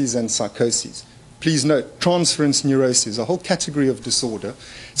neuroses, and psychoses. Please note, transference neuroses, a whole category of disorder.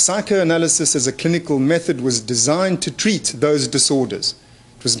 Psychoanalysis as a clinical method was designed to treat those disorders.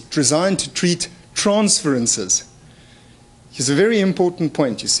 It was designed to treat transferences. It's a very important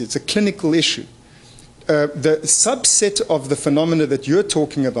point, you see. It's a clinical issue. The subset of the phenomena that you're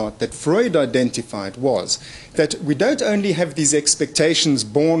talking about, that Freud identified, was that we don't only have these expectations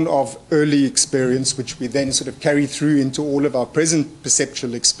born of early experience, which we then sort of carry through into all of our present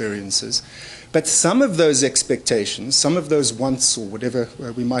perceptual experiences, but some of those expectations, some of those wants, or whatever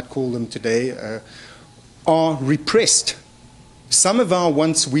we might call them today, are repressed. Some of our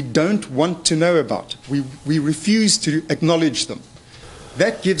wants we don't want to know about. We refuse to acknowledge them.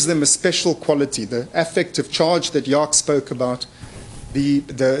 That gives them a special quality, the affective charge that Jacques spoke about, the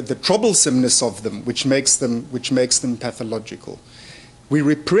troublesomeness of them, which makes them pathological. We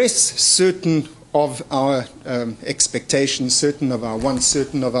repress certain of our expectations, certain of our wants,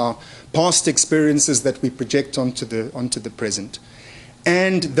 certain of our past experiences that we project onto the present,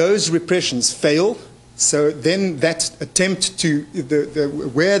 and those repressions fail. So then that attempt to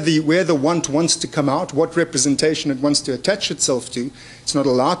where the want wants to come out, what representation it wants to attach itself to, it's not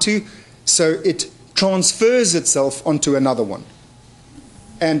allowed to. So it transfers itself onto another one.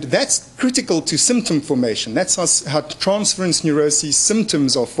 And that's critical to symptom formation. That's how transference neuroses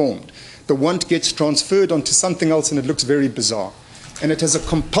symptoms are formed. The want gets transferred onto something else and it looks very bizarre. And it has a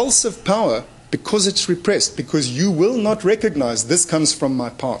compulsive power because it's repressed, because you will not recognize this comes from my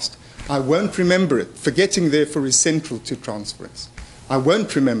past. I won't remember it. Forgetting, therefore, is central to transference. I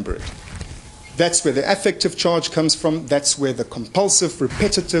won't remember it. That's where the affective charge comes from. That's where the compulsive,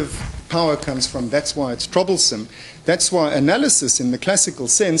 repetitive power comes from. That's why it's troublesome. That's why analysis, in the classical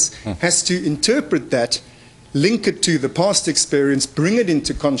sense, has to interpret that, link it to the past experience, bring it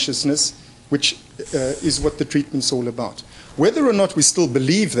into consciousness, which is what the treatment's all about. Whether or not we still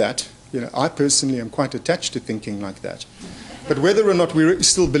believe that, I personally am quite attached to thinking like that. But whether or not we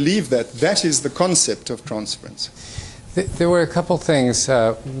still believe that, that is the concept of transference. There were a couple things.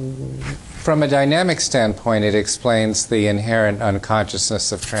 From a dynamic standpoint, it explains the inherent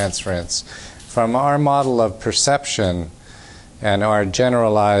unconsciousness of transference. From our model of perception and our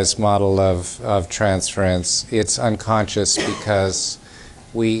generalized model of transference, it's unconscious because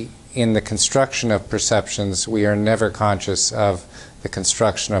in the construction of perceptions, we are never conscious of the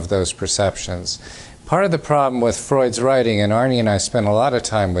construction of those perceptions. Part of the problem with Freud's writing, and Arnie and I spent a lot of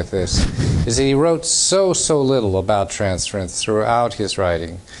time with this, is that he wrote so little about transference throughout his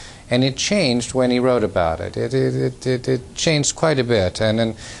writing. And it changed when he wrote about it. It changed quite a bit.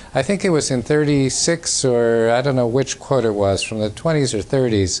 And I think it was in 36, or I don't know which quote it was, from the 20s or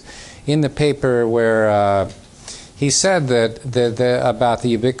 30s, in the paper where he said that about the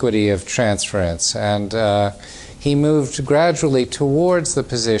ubiquity of transference. And he moved gradually towards the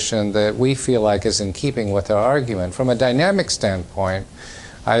position that we feel like is in keeping with our argument. From a dynamic standpoint,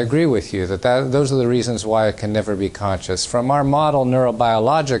 I agree with you that those are the reasons why it can never be conscious. From our model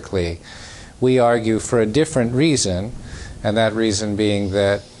neurobiologically, we argue for a different reason, and that reason being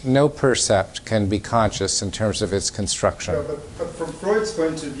that no percept can be conscious in terms of its construction. No, but from Freud's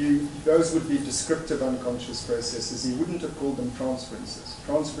point of view, those would be descriptive unconscious processes. He wouldn't have called them transferences.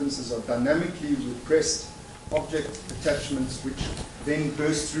 Transferences are dynamically repressed object attachments which then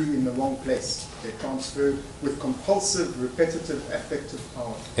burst through in the wrong place. They're transferred with compulsive, repetitive, affective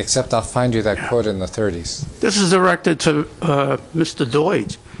power. Except I'll find you that quote in the 30s. This is directed to Mr.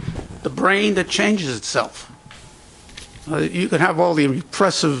 Doidge. The brain that changes itself. You can have all the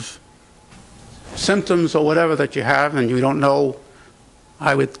repressive symptoms or whatever that you have, and you don't know,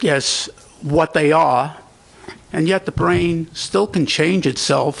 I would guess, what they are, and yet the brain still can change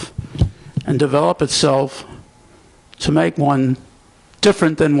itself and develop itself to make one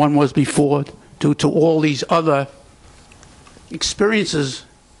different than one was before, due to all these other experiences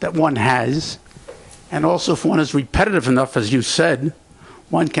that one has. And also, if one is repetitive enough, as you said,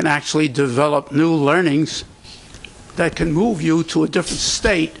 one can actually develop new learnings that can move you to a different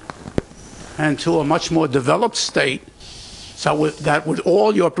state and to a much more developed state, so that with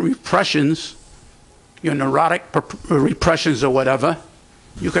all your repressions, your neurotic repressions or whatever,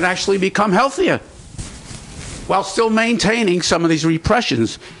 you can actually become healthier while still maintaining some of these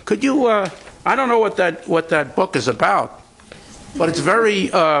repressions. Could you, I don't know what that book is about, but it's very,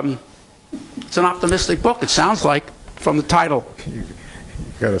 it's an optimistic book, it sounds like, from the title. You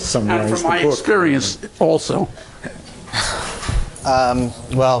got to summarize and from my experience also.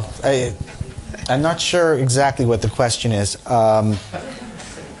 Well, I'm not sure exactly what the question is, but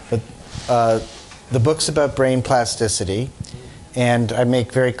the book's about brain plasticity, and I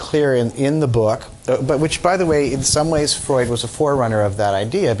make very clear in the book, but which, by the way, in some ways Freud was a forerunner of that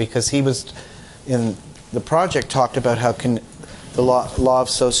idea, because he was, in the project, talked about how the law of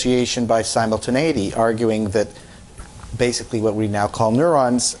association by simultaneity, arguing that basically what we now call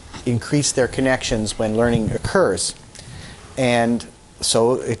neurons increase their connections when learning occurs. And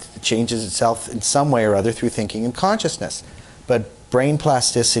so it changes itself in some way or other through thinking and consciousness. But brain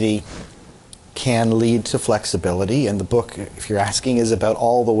plasticity can lead to flexibility, and the book, if you're asking, is about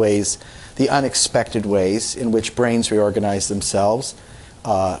all the ways, the unexpected ways in which brains reorganize themselves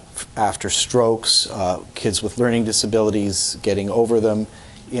after strokes, kids with learning disabilities getting over them,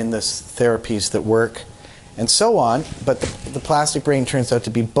 in the therapies that work, and so on. But the plastic brain turns out to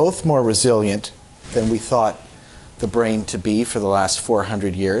be both more resilient than we thought the brain to be for the last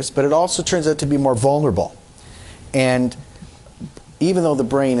 400 years, but it also turns out to be more vulnerable. And even though the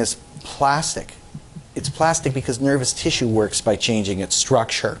brain is plastic, it's plastic because nervous tissue works by changing its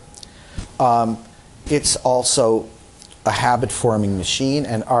structure. It's also a habit-forming machine,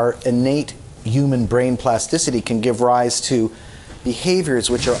 and our innate human brain plasticity can give rise to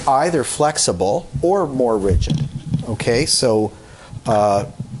behaviors which are either flexible or more rigid. Okay, so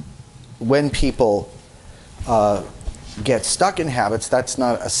when people get stuck in habits, that's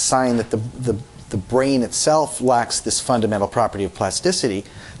not a sign that the brain itself lacks this fundamental property of plasticity,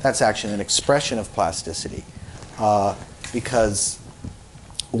 that's actually an expression of plasticity. Because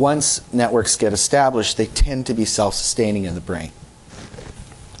once networks get established, they tend to be self-sustaining in the brain.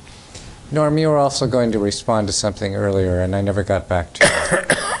 Norm, you were also going to respond to something earlier, and I never got back to you.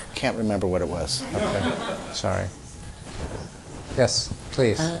 Can't remember what it was. Okay, sorry. Yes,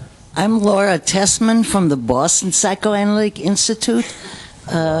 please. I'm Laura Tessman from the Boston Psychoanalytic Institute.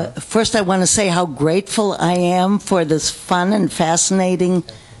 First, I want to say how grateful I am for this fun and fascinating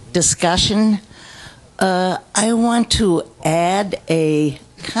discussion. I want to add a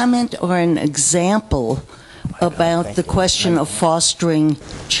comment or an example about the question of fostering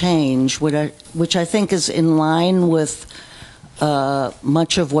change, which I think is in line with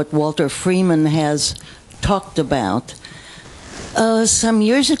much of what Walter Freeman has talked about. Some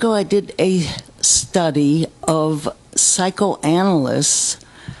years ago, I did a study of psychoanalysts,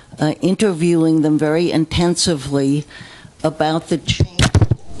 interviewing them very intensively about the change.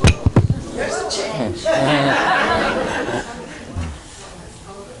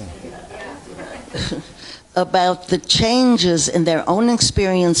 About the changes in their own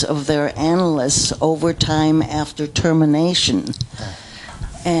experience of their analysts over time after termination.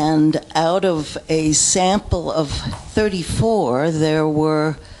 And out of a sample of 34, there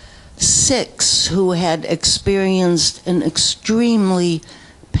were 6 who had experienced an extremely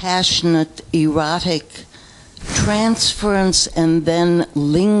passionate, erotic transference and then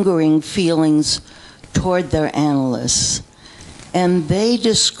lingering feelings toward their analysts. And they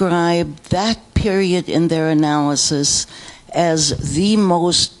described that period in their analysis as the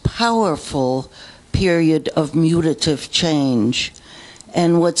most powerful period of mutative change.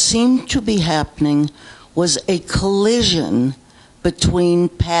 And what seemed to be happening was a collision between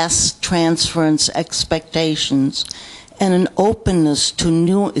past transference expectations and an openness to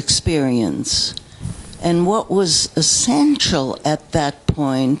new experience. And what was essential at that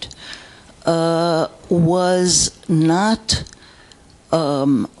point was not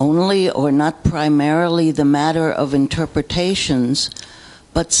only or not primarily the matter of interpretations,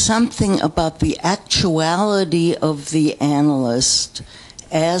 but something about the actuality of the analyst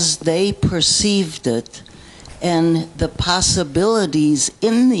as they perceived it and the possibilities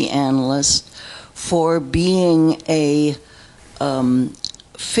in the analyst for being a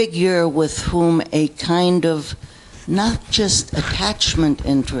figure with whom a kind of not just attachment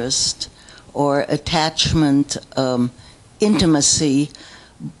interest or attachment intimacy,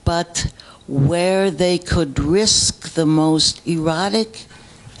 but where they could risk the most erotic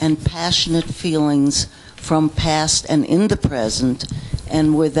and passionate feelings from past and in the present,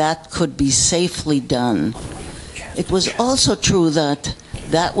 and where that could be safely done. It was also true that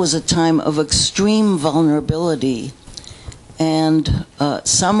that was a time of extreme vulnerability, and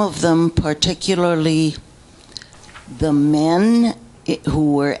some of them, particularly the men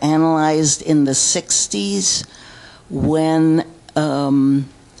who were analyzed in the 60s, when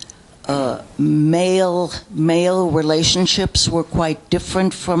male relationships were quite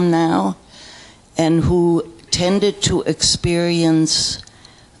different from now, and who tended to experience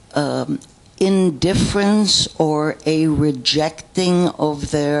indifference or a rejecting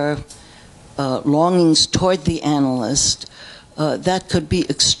of their longings toward the analyst, that could be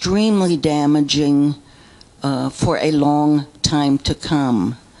extremely damaging for a long time to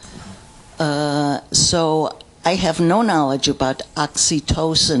come. So I have no knowledge about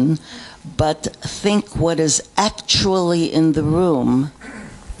oxytocin, but think what is actually in the room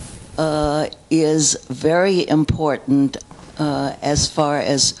is very important as far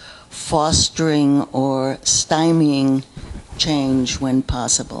as fostering or stymieing change when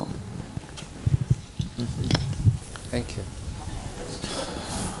possible. Thank you.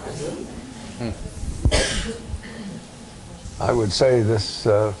 I would say this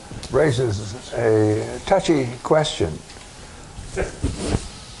raises a touchy question. A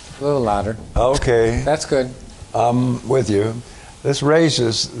little louder. Okay. That's good. I'm with you. This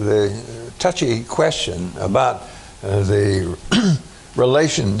raises the touchy question about the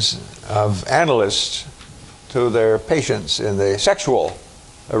relations of analysts to their patients in the sexual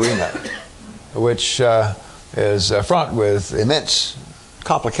arena, which is fraught with immense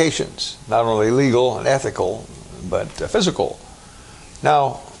complications, not only legal and ethical, but physical.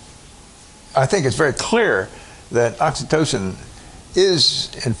 Now, I think it's very clear that oxytocin is,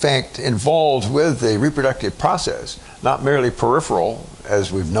 in fact, involved with the reproductive process, not merely peripheral,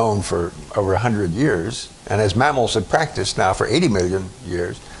 as we've known for over 100 years, and as mammals have practiced now for 80 million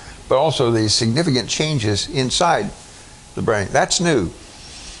years, but also these significant changes inside the brain. That's new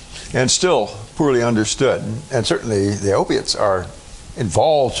and still poorly understood, and certainly the opiates are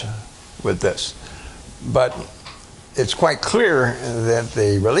involved with this. But it's quite clear that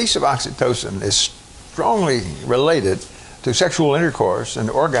the release of oxytocin is strongly related to sexual intercourse and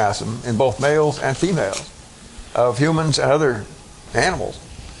orgasm in both males and females of humans and other animals.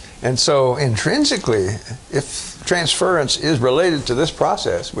 And so intrinsically, if transference is related to this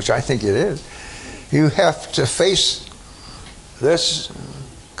process, which I think it is, you have to face this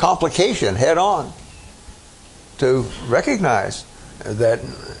complication head on to recognize that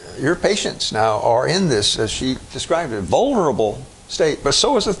your patients now are in this, as she described it, vulnerable state, but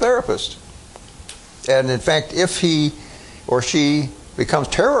so is the therapist. And in fact, if he or she becomes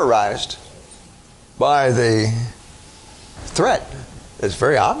terrorized by the threat, it's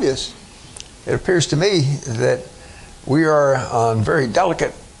very obvious. It appears to me that we are on very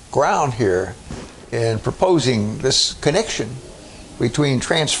delicate ground here in proposing this connection between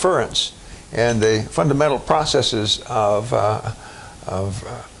transference and the fundamental processes of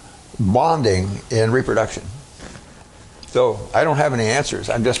bonding in reproduction. So I don't have any answers.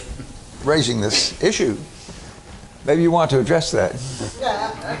 I'm just raising this issue. Maybe you want to address that.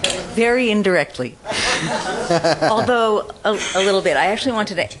 Very indirectly. Although a little bit. I actually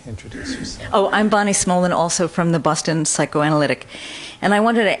wanted to introduce yourself. Oh, I'm Bonnie Smolin, also from the Boston Psychoanalytic. And I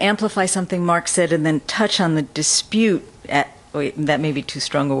wanted to amplify something Mark said and then touch on the dispute, that may be too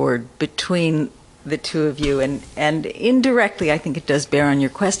strong a word, between the two of you. And indirectly, I think it does bear on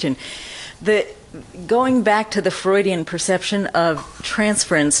your question. Going back to the Freudian perception of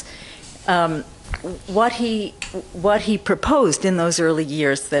transference, what he proposed in those early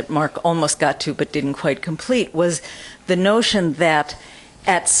years that Mark almost got to but didn't quite complete was the notion that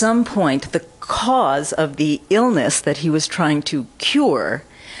at some point the cause of the illness that he was trying to cure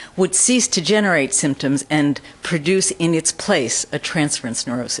would cease to generate symptoms and produce in its place a transference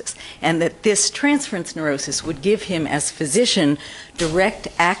neurosis. And that this transference neurosis would give him, as physician, direct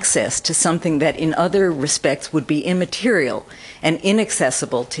access to something that in other respects would be immaterial and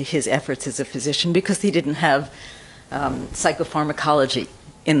inaccessible to his efforts as a physician because he didn't have psychopharmacology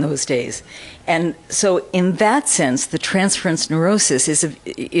in those days. And so in that sense, the transference neurosis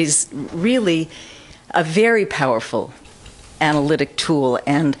is really a very powerful analytic tool,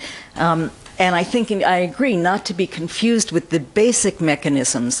 and I think I agree not to be confused with the basic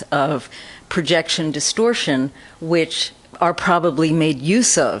mechanisms of projection distortion, which are probably made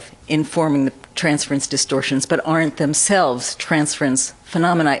use of in forming the transference distortions, but aren't themselves transference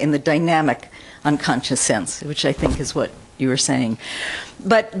phenomena in the dynamic unconscious sense, which I think is what you were saying.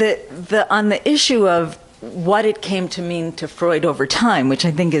 But on the issue of what it came to mean to Freud over time, which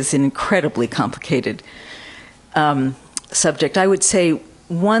I think is an incredibly complicated subject, I would say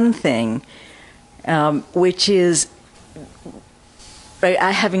one thing, which is,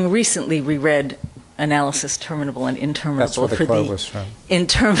 having recently reread Analysis Terminable and Interminable. That's where the quote was from.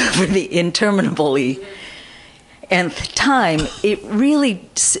 For the interminably nth time, it really,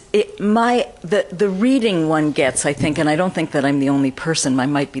 the reading one gets, I think, and I don't think that I'm the only person, I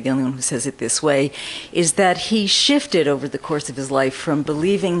might be the only one who says it this way, is that he shifted over the course of his life from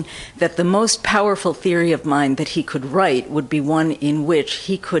believing that the most powerful theory of mind that he could write would be one in which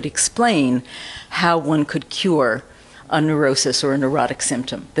he could explain how one could cure a neurosis or a neurotic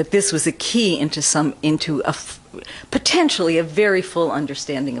symptom. That this was a key into potentially a very full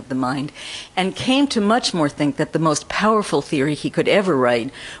understanding of the mind, and came to much more think that the most powerful theory he could ever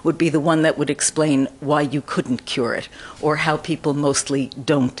write would be the one that would explain why you couldn't cure it, or how people mostly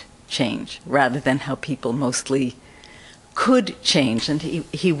don't change, rather than how people mostly could change. And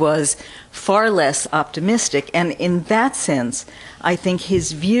he was far less optimistic, and in that sense, I think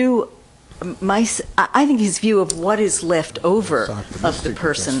his view of what is left over of the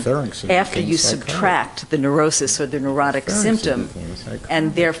person after you subtract the neurosis or the neurotic symptom,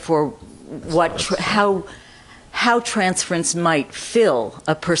 and therefore how transference might fill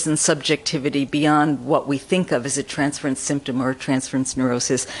a person's subjectivity beyond what we think of as a transference symptom or a transference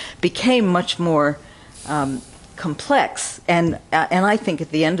neurosis, became much more complex, and I think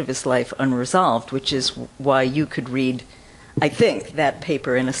at the end of his life unresolved, which is why you could read, I think, that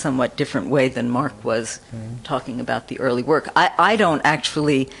paper in a somewhat different way than Mark was talking about the early work. I don't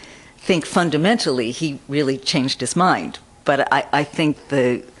actually think fundamentally he really changed his mind, but I think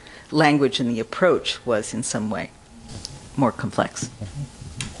the language and the approach was in some way more complex.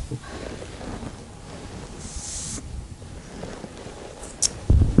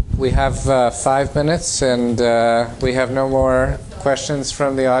 We have 5 minutes, and we have no more questions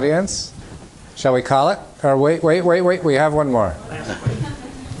from the audience. Shall we call it? Or wait, we have one more.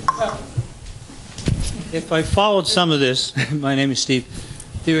 If I followed some of this, my name is Steve,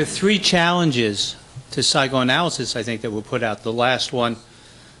 there are 3 challenges to psychoanalysis, I think, that were put out. The last one,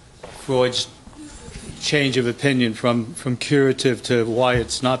 Freud's change of opinion from curative to why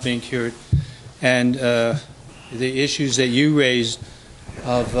it's not being cured, and the issues that you raised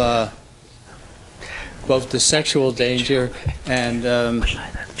of both the sexual danger and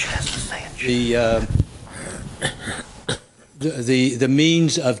the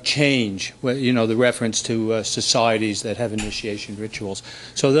means of change, you know, the reference to societies that have initiation rituals.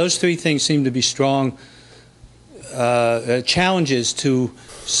 So those three things seem to be strong challenges to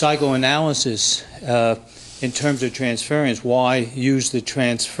psychoanalysis in terms of transference. Why use the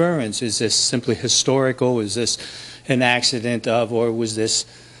transference? Is this simply historical? Is this an accident of, or was this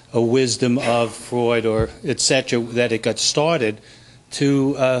a wisdom of Freud, or etc., that it got started,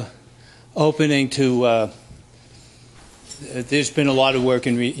 to opening to there's been a lot of work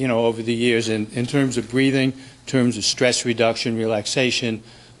in, you know, over the years in terms of breathing, in terms of stress reduction, relaxation,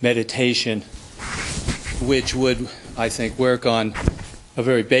 meditation, which would, I think, work on a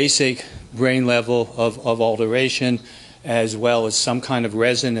very basic brain level of alteration, as well as some kind of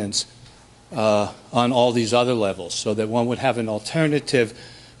resonance on all these other levels, so that one would have an alternative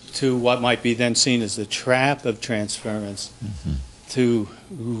to what might be then seen as the trap of transference, to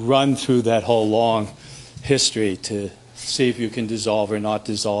run through that whole long history to see if you can dissolve or not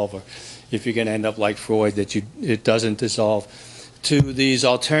dissolve, or if you're going to end up like Freud, that it doesn't dissolve, to these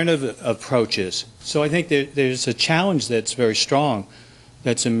alternative approaches. So I think there's a challenge that's very strong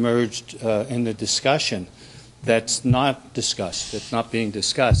that's emerged in the discussion that's not discussed, that's not being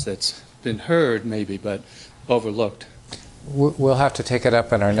discussed, that's been heard maybe, but overlooked. We'll have to take it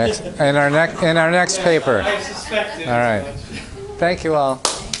up in our next paper. I suspect it. All right. Thank you all.